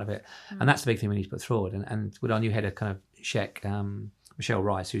I come out of it? And that's the big thing we need to put forward. And with our new head of kind of Czech, Michelle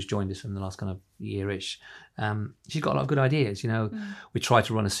Rice, who's joined us in the last kind of year-ish, she's got a lot of good ideas. We tried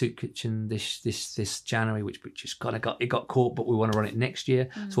to run a soup kitchen this January, which just kind of got caught, but we want to run it next year.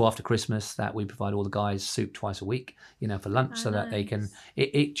 So after Christmas, that we provide all the guys soup twice a week, for lunch, so that they can.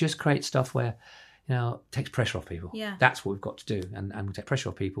 It just creates stuff where, takes pressure off people. Yeah, that's what we've got to do, and we take pressure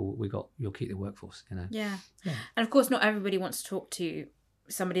off people. You'll keep the workforce. Yeah, and of course, not everybody wants to talk to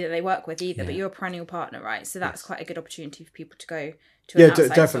somebody that they work with either, but you're a perennial partner, right? So that's quite a good opportunity for people to go to an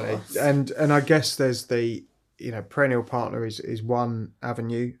outside definitely source. And I guess there's the perennial partner is one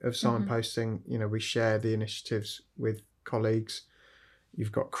avenue of signposting. We share the initiatives with colleagues.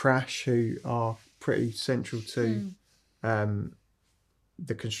 You've got Crash, who are pretty central to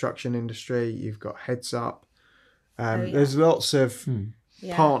the construction industry. You've got Heads Up. There's lots of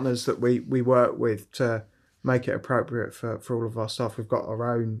partners that we work with to make it appropriate for all of our staff. We've got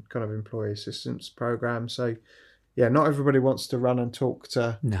our own kind of employee assistance program. So, not everybody wants to run and talk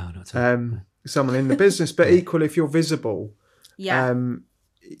to someone in the business, but equally, if you're visible,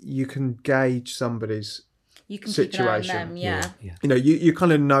 you can gauge somebody's situation. Keep an eye on them, you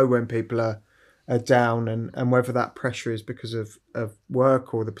kind of know when people are down, and whether that pressure is because of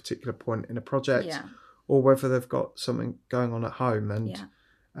work or the particular point in a project, or whether they've got something going on at home,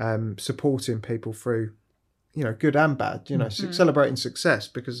 and supporting people through good and bad, celebrating success,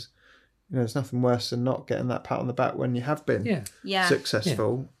 because there's nothing worse than not getting that pat on the back when you have been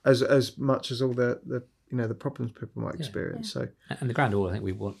successful, as much as all the the problems people might experience. So, and the Grand Award, I think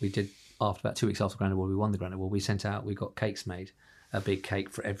we did after about 2 weeks after the Grand Award, we won the Grand Award. We got cakes made, a big cake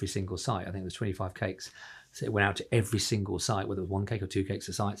for every single site. I think it was 25 cakes. So it went out to every single site, whether it was 1 cake or 2 cakes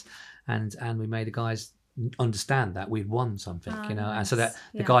a sites, and we made the guys understand that we'd won something, Nice. and so that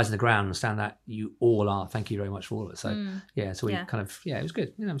the guys in the ground understand that you all are. Thank you very much for all of it. So so we kind of it was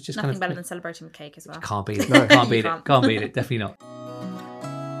good. It was just nothing kind of better than celebrating with cake as well. Can't beat it. No. Can't beat it. Can't beat it. Definitely not.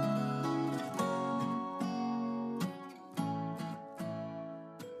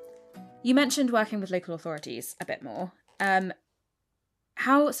 You mentioned working with local authorities a bit more.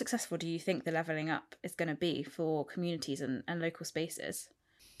 How successful do you think the levelling up is going to be for communities and local spaces?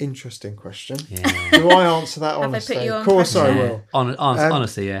 Interesting question. Yeah. Do I answer that honestly? Have I put you on Of course pressure? I will.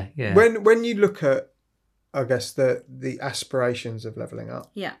 Honestly, yeah. When you look at, I guess, the aspirations of levelling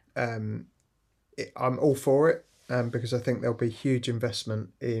up, I'm all for it, because I think there'll be huge investment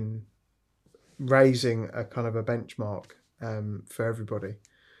in raising a kind of a benchmark for everybody.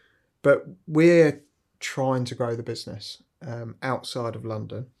 But we're trying to grow the business outside of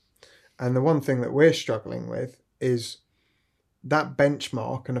London. And the one thing that we're struggling with is that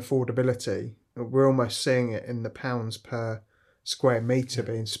benchmark and affordability. We're almost seeing it in the pounds per square metre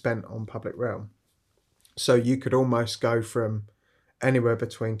being spent on public realm. So you could almost go from anywhere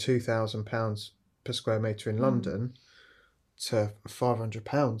between £2,000 per square metre in London to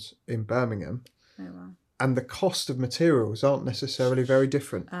 £500 in Birmingham. Oh, wow. And the cost of materials aren't necessarily very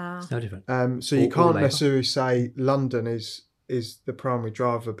different. It's no different. So you can't necessarily say London is the primary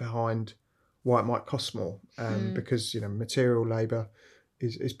driver behind why it might cost more, because material labour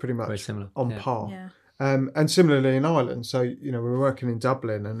is pretty much very similar on par. Yeah. And similarly in Ireland, so we're working in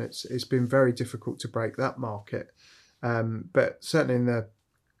Dublin, and it's been very difficult to break that market. But certainly in the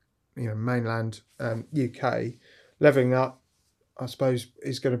mainland UK, levelling up, I suppose,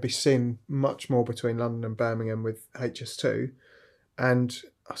 is going to be seen much more between London and Birmingham with HS2, and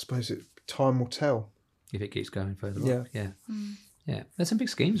I suppose time will tell if it keeps going further on. Yeah. There's some big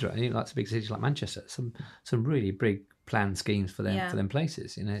schemes, right? Like some big cities like Manchester, some really big planned schemes for them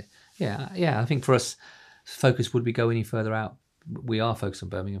places. I think for us, focus would we go any further out? We are focused on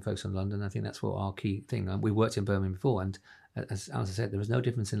Birmingham, focused on London. I think that's what our key thing. We worked in Birmingham before, and as I said, there was no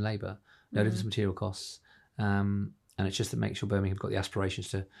difference in labour, no difference in material costs. And it's just to make sure Birmingham have got the aspirations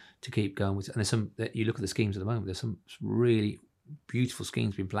to keep going with it. And there's some that you look at the schemes at the moment. There's some really beautiful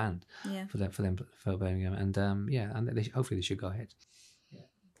schemes being planned for Birmingham, and hopefully they should go ahead.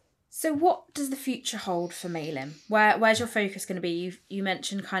 So, what does the future hold for Maylim? Where's your focus going to be? You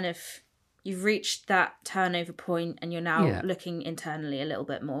mentioned kind of you've reached that turnover point, and you're now looking internally a little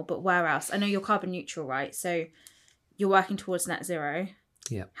bit more. But where else? I know you're carbon neutral, right? So you're working towards net zero.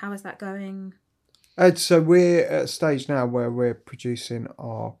 Yeah. How is that going? So we're at a stage now where we're producing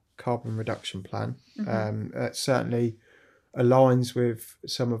our carbon reduction plan. It certainly aligns with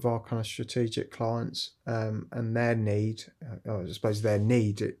some of our kind of strategic clients and their need. I suppose their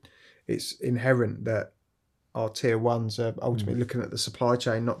need. It's inherent that our tier ones are ultimately looking at the supply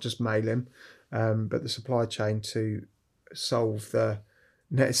chain, not just Maylim, but the supply chain to solve the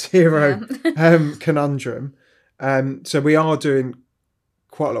net zero conundrum. So we are doing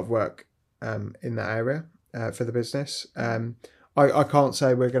quite a lot of work in that area for the business. I can't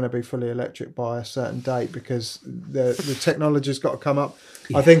say we're going to be fully electric by a certain date because the technology's got to come up.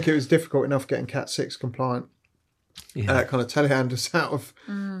 Yeah. I think it was difficult enough getting Cat 6 compliant kind of telehandlers out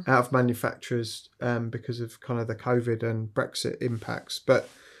of manufacturers because of kind of the COVID and Brexit impacts. But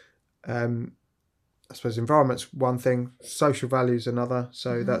I suppose environment's one thing, social value's another.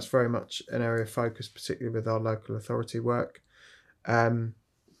 So that's very much an area of focus, particularly with our local authority work.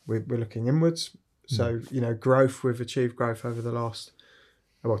 We're looking inwards. So, growth, we've achieved growth over the last,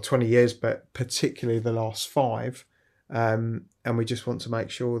 20 years, but particularly the last 5. And we just want to make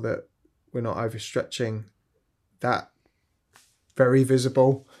sure that we're not overstretching that very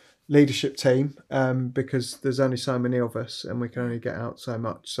visible leadership team because there's only so many of us and we can only get out so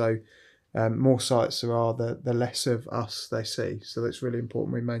much. So more sites there are, the less of us they see. So it's really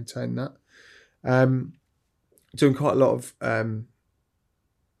important we maintain that. Doing quite a lot of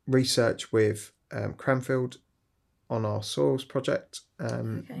research with Cranfield on our soils project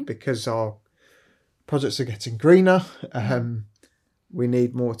because our projects are getting greener. We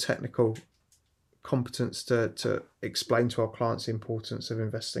need more technical competence to explain to our clients the importance of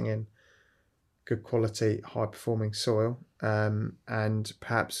investing in good quality, high performing soil, and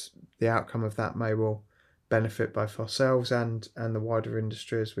perhaps the outcome of that may well benefit both ourselves and the wider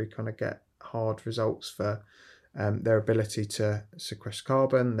industry as we kind of get hard results for their ability to sequester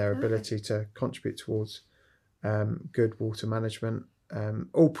carbon, their ability to contribute towards good water management.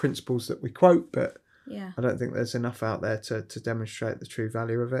 All principles that we quote, but I don't think there's enough out there to demonstrate the true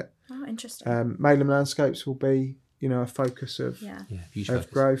value of it. Oh, interesting. Maylim Landscapes will be, a focus of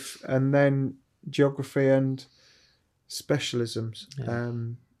growth, and then geography and specialisms.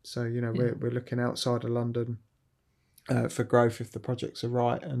 So we're looking outside of London for growth if the projects are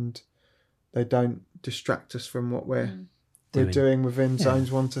right and they don't distract us from what we're doing within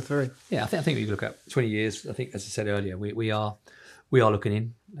zones 1 to 3. Yeah, I think if you look at 20 years, I think, as I said earlier, we are looking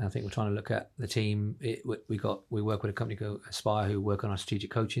in. I think we're trying to look at the team. We work with a company called Aspire, who work on our strategic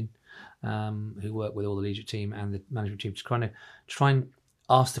coaching, who work with all the leadership team and the management team to try and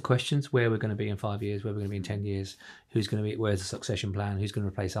ask the questions: where we're going to be in 5 years, where we're going to be in 10 years, who's going to be, where's the succession plan, who's going to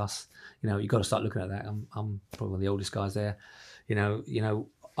replace us. You've got to start looking at that. I'm probably one of the oldest guys there.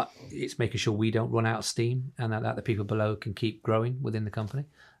 It's making sure we don't run out of steam and that the people below can keep growing within the company.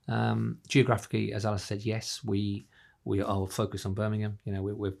 Geographically, as Alice said, yes, we are focused on Birmingham.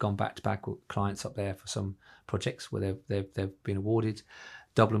 We've gone back to back with clients up there for some projects where they've been awarded.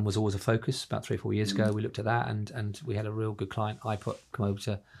 Dublin was always a focus about 3 or 4 years ago. We looked at that and we had a real good client, iPut, come over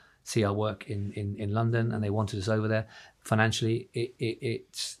to see our work in London, and they wanted us over there. Financially,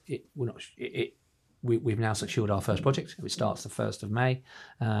 we've now secured our first project. It starts the 1st of May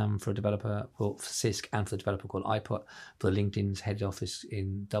for a developer, for CISC, and for the developer called iPut, for LinkedIn's head office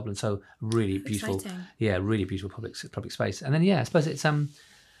in Dublin. So really beautiful, really beautiful public space. And then I suppose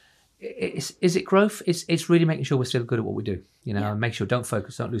is it growth? It's really making sure we're still good at what we do. And make sure don't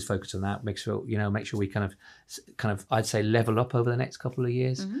lose focus on that. Make sure we kind of I'd say level up over the next couple of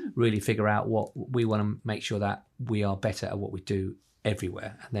years. Really figure out what we want to make sure that we are better at what we do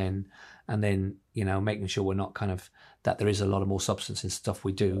everywhere, and then making sure we're not kind of that there is a lot of more substance in stuff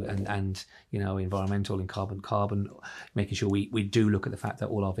we do, and environmental and carbon, making sure we do look at the fact that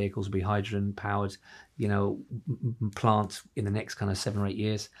all our vehicles will be hydrogen powered, plant in the next kind of 7 or 8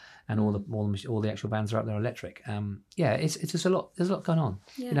 years, and all the actual vans are up there electric. It's just a lot. There's a lot going on.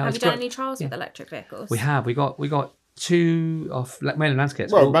 Have you done any trials with electric vehicles? We have. We got 2 of Maylim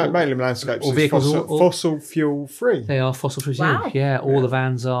Landscapes. Well, Maylim Landscapes is vehicles fossil fuel free. They are fossil free. Wow. Yeah, all the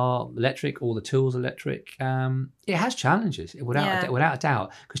vans are electric, all the tools are electric. It has challenges, without a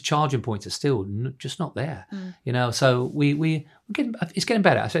doubt, because charging points are still just not there. So it's getting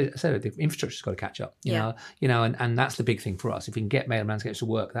better. I said the infrastructure's got to catch up. You know, and that's the big thing for us. If we can get Maylim Landscapes to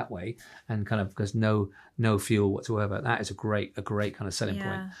work that way, and kind of because no fuel whatsoever, that is a great kind of selling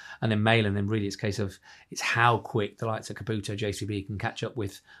point. And then Maylim, then really it's a case of it's how quick the likes of Caputo, JCB can catch up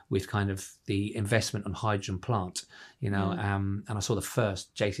with kind of the investment on hydrogen plant. And I saw the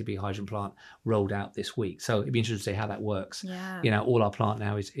first JCB hydrogen plant rolled out this week. So it'd be interesting to see how that works. All our plant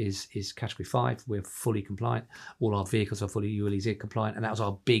now is category 5. We're fully compliant. All our vehicles are fully ULEZ compliant, and that was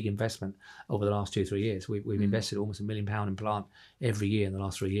our big investment over the last 2 or 3 years. We've invested almost £1 million in plant every year in the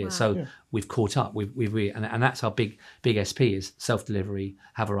last 3 years. So we've caught up. And that's our big SP is self-delivery,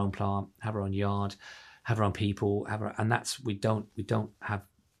 have our own plant, have our own yard, have our own people, and that's we don't have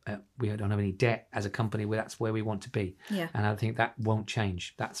any debt as a company. That's where we want to be. And I think that won't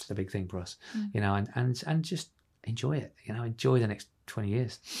change. That's the big thing for us. And just enjoy it. Enjoy the next 20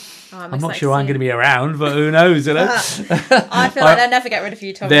 years. I'm not sure I'm going to be around, but who knows? I feel like they'll never get rid of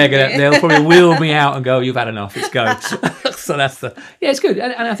you, Tom. They'll probably wheel me out and go, "You've had enough. Let's go." So that's it's good.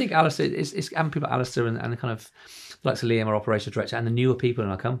 And I think Alistair is having people like Alistair and kind of like Liam, our operations director, and the newer people in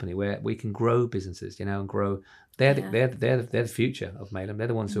our company where we can grow businesses, and grow. They're the future of Maylim. They're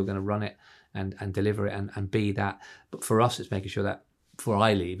the ones who are going to run it and deliver it and be that. But for us, it's making sure that before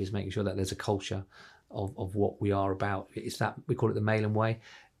I leave, is making sure that there's a culture of what we are about. It's that we call it the Maylim Way.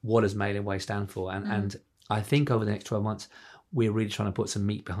 What does Maylim Way stand for? And I think over the next 12 months, we're really trying to put some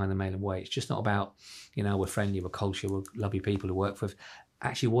meat behind the Maylim Way. It's just not about, we're friendly, we're culture, we're lovely people to work with.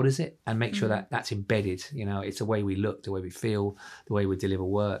 Actually, what is it? And make sure that that's embedded. It's the way we look, the way we feel, the way we deliver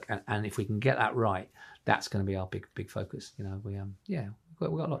work. And if we can get that right, that's going to be our big focus. We've got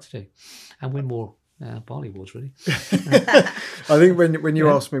a lot to do and win more Barley Awards, really. I think when you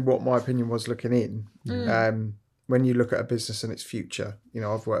asked me what my opinion was looking in, when you look at a business and its future,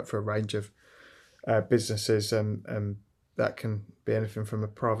 I've worked for a range of businesses, and that can be anything from a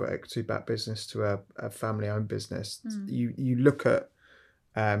private equity-backed business to a family-owned business. You look at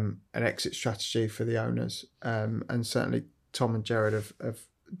an exit strategy for the owners, and certainly Tom and Jared have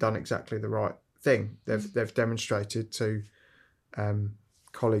done exactly the right thing. They've demonstrated to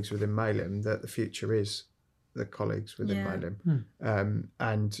colleagues within Maylim that the future is the colleagues within Maylim,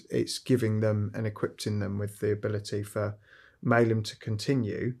 and it's giving them and equipping them with the ability for Maylim to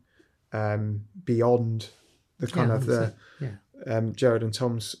continue beyond the kind of the Gerard and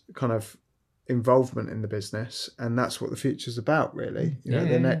Tom's kind of involvement in the business, and that's what the future's about, really.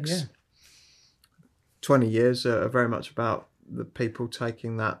 The next 20 years are very much about the people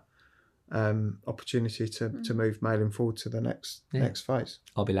taking that opportunity to move Maylim forward to the next phase.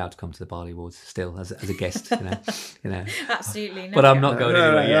 I'll be allowed to come to the Barley Awards still as a guest, Absolutely. No, but I'm not going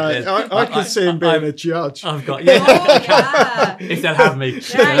anywhere yet. I could see him being a judge. I've got if they'll have me.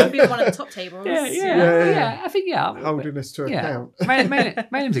 Yeah, you'd be on one of the top tables. I think holding us to account.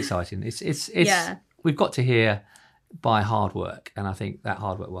 Maylim's exciting. It's we've got to hear by hard work, and I think that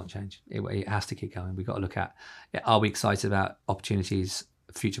hard work won't change. It has to keep going. We've got to look at, are we excited about opportunities,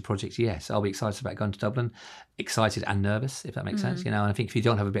 future projects? Yes. Are we excited about going to Dublin? Excited and nervous, if that makes sense. And I think if you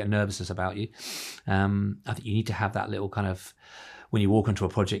don't have a bit of nervousness about you, I think you need to have that little kind of, when you walk into a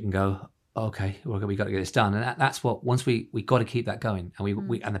project and go, okay, we got to get this done. And that's what, once we got to keep that going, and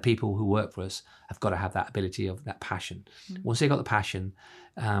we and the people who work for us have got to have that ability of that passion. Once they've got the passion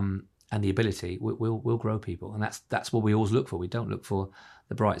and the ability, we'll grow people. And that's what we always look for. We don't look for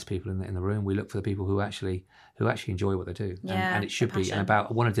the brightest people in the room. We look for the people who actually enjoy what they do. And it should be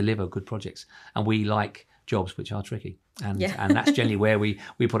about, want to deliver good projects. And we like jobs which are tricky, and that's generally where we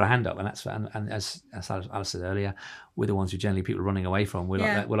put our hand up, and that's and as Alice said earlier, we're the ones who generally people are running away from. We're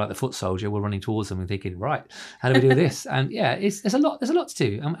like the foot soldier. We're running towards them and thinking, right, how do we do this? And there's a lot to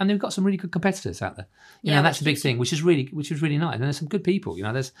do, and we've got some really good competitors out there. And that's the big thing, which is really nice. And there's some good people.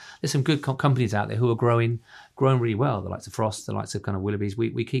 There's some good companies out there who are growing really well. The likes of Frost, the likes of kind of Willoughby's.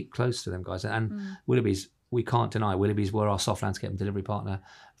 We keep close to them guys, and Willoughby's. We can't deny Willoughby's were our soft landscape and delivery partner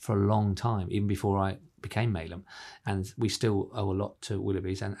for a long time, even before I became Maylim, and we still owe a lot to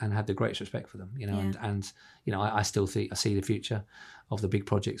Willoughby's and have the greatest respect for them. I still see the future of the big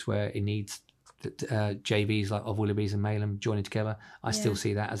projects where it needs JVs like of Willoughby's and Maylim joining together. I still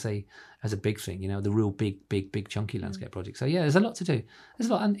see that as a big thing. The real big chunky landscape projects. So there's a lot to do. There's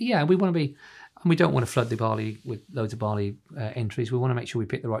a lot, and we want to be. And we don't want to flood the Barley with loads of Barley entries. We want to make sure we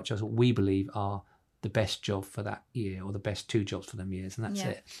pick the right jobs, what we believe are the best job for that year, or the best two jobs for them years, and that's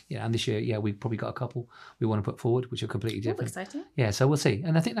it. And this year, we've probably got a couple we want to put forward, which are completely different. Exciting. So we'll see.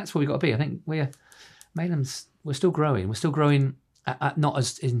 And I think that's where we've got to be. I think Maylim's, we're still growing. We're still growing, not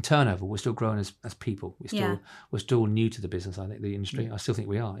as in turnover. We're still growing as people. We're still new to the business. I think the industry. I still think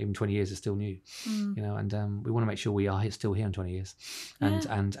we are. Even 20 years is still new. And we want to make sure we are still here in 20 years.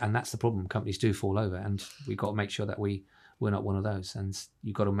 And that's the problem. Companies do fall over, and we've got to make sure that we're not one of those, and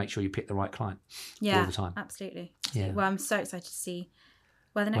you've got to make sure you pick the right client all the time. Absolutely. Well, I'm so excited to see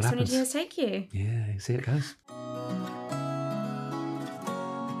where the next 20 years take you. See how it goes.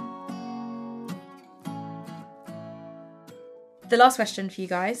 The last question for you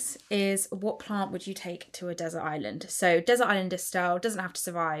guys is, what plant would you take to a desert island? So desert islander style, doesn't have to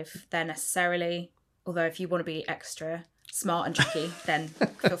survive there necessarily, although if you want to be extra smart and tricky, then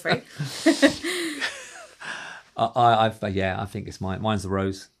feel free. I think it's mine's the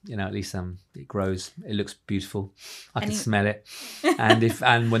rose. At least it grows. It looks beautiful. I can smell it,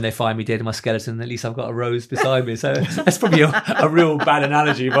 and when they find me dead in my skeleton, at least I've got a rose beside me. So that's probably a real bad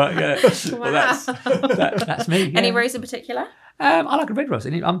analogy, but that's me. Any rose in particular? I like a red rose.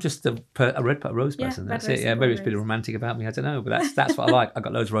 I'm just a red rose person. That's it. Maybe it's a bit romantic about me. I don't know, but that's what I like. I've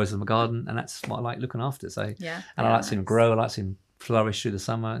got loads of roses in my garden, and that's what I like looking after. So and I like seeing them grow. I like seeing them flourish through the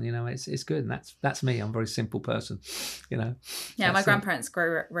summer. It's good, and that's me. I'm a very simple person. My grandparents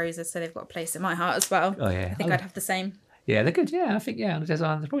grow roses, so they've got a place in my heart as well. I think I'd have the same. They're good. I think on the desert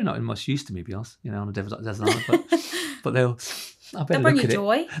island, they're probably not much use to me, to be honest. On a desert island, but they'll bring you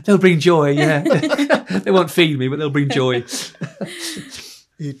joy. They'll bring joy. They won't feed me, but they'll bring joy.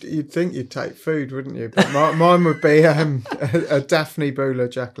 You'd think you'd take food, wouldn't you? But mine would be a Daphne Bula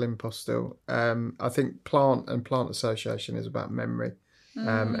Jacqueline Postil. I think plant and plant association is about memory.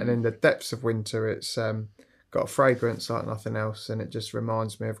 And in the depths of winter, it's got a fragrance like nothing else, and it just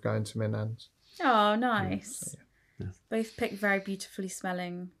reminds me of going to Minans. Oh, nice. Both pick very beautifully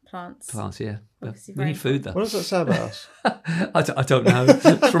smelling plants. But we need food, though. What does that say about us? I don't know.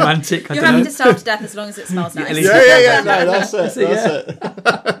 It's romantic. You're happy to starve to death as long as it smells nice. No, that's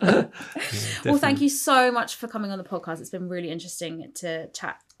it. Well, thank you so much for coming on the podcast. It's been really interesting to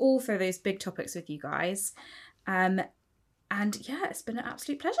chat all through those big topics with you guys. And it's been an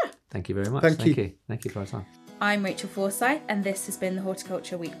absolute pleasure. Thank you very much. Thank you. Thank you for our time. I'm Rachel Forsyth, and this has been the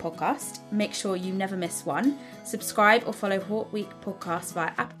Horticulture Week podcast. Make sure you never miss one. Subscribe or follow Hort Week podcast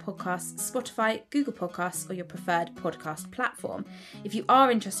via Apple Podcasts, Spotify, Google Podcasts, or your preferred podcast platform. If you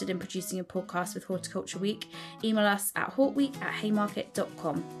are interested in producing a podcast with Horticulture Week, email us at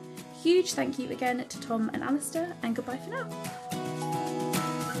hortweek@haymarket.com. Huge thank you again to Tom and Alistair, and goodbye for now.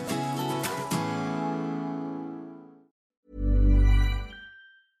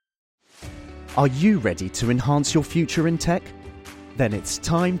 Are you ready to enhance your future in tech? Then it's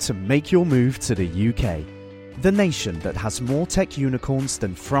time to make your move to the UK, the nation that has more tech unicorns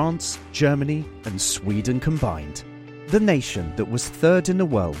than France, Germany, and Sweden combined. The nation that was third in the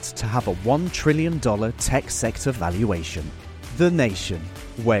world to have a $1 trillion tech sector valuation. The nation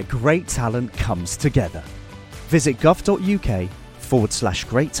where great talent comes together. Visit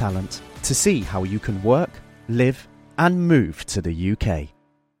gov.uk/great talent to see how you can work, live, and move to the UK.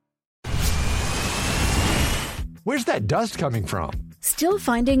 Where's that dust coming from? Still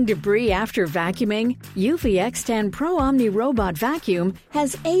finding debris after vacuuming? Eufy X10 Pro Omni Robot Vacuum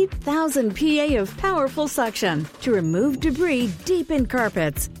has 8,000 PA of powerful suction to remove debris deep in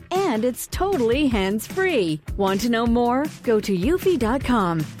carpets. And it's totally hands-free. Want to know more? Go to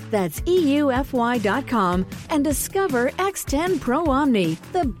eufy.com. That's EUFY.com and discover X10 Pro Omni,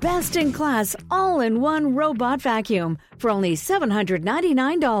 the best-in-class all-in-one robot vacuum for only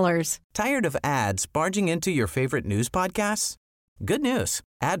 $799. Tired of ads barging into your favorite news podcasts? Good news.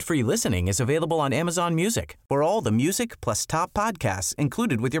 Ad-free listening is available on Amazon Music for all the music plus top podcasts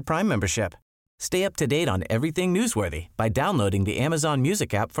included with your Prime membership. Stay up to date on everything newsworthy by downloading the Amazon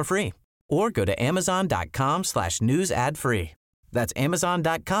Music app for free or go to amazon.com/news ad free. That's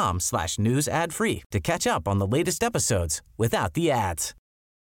amazon.com/news ad free to catch up on the latest episodes without the ads.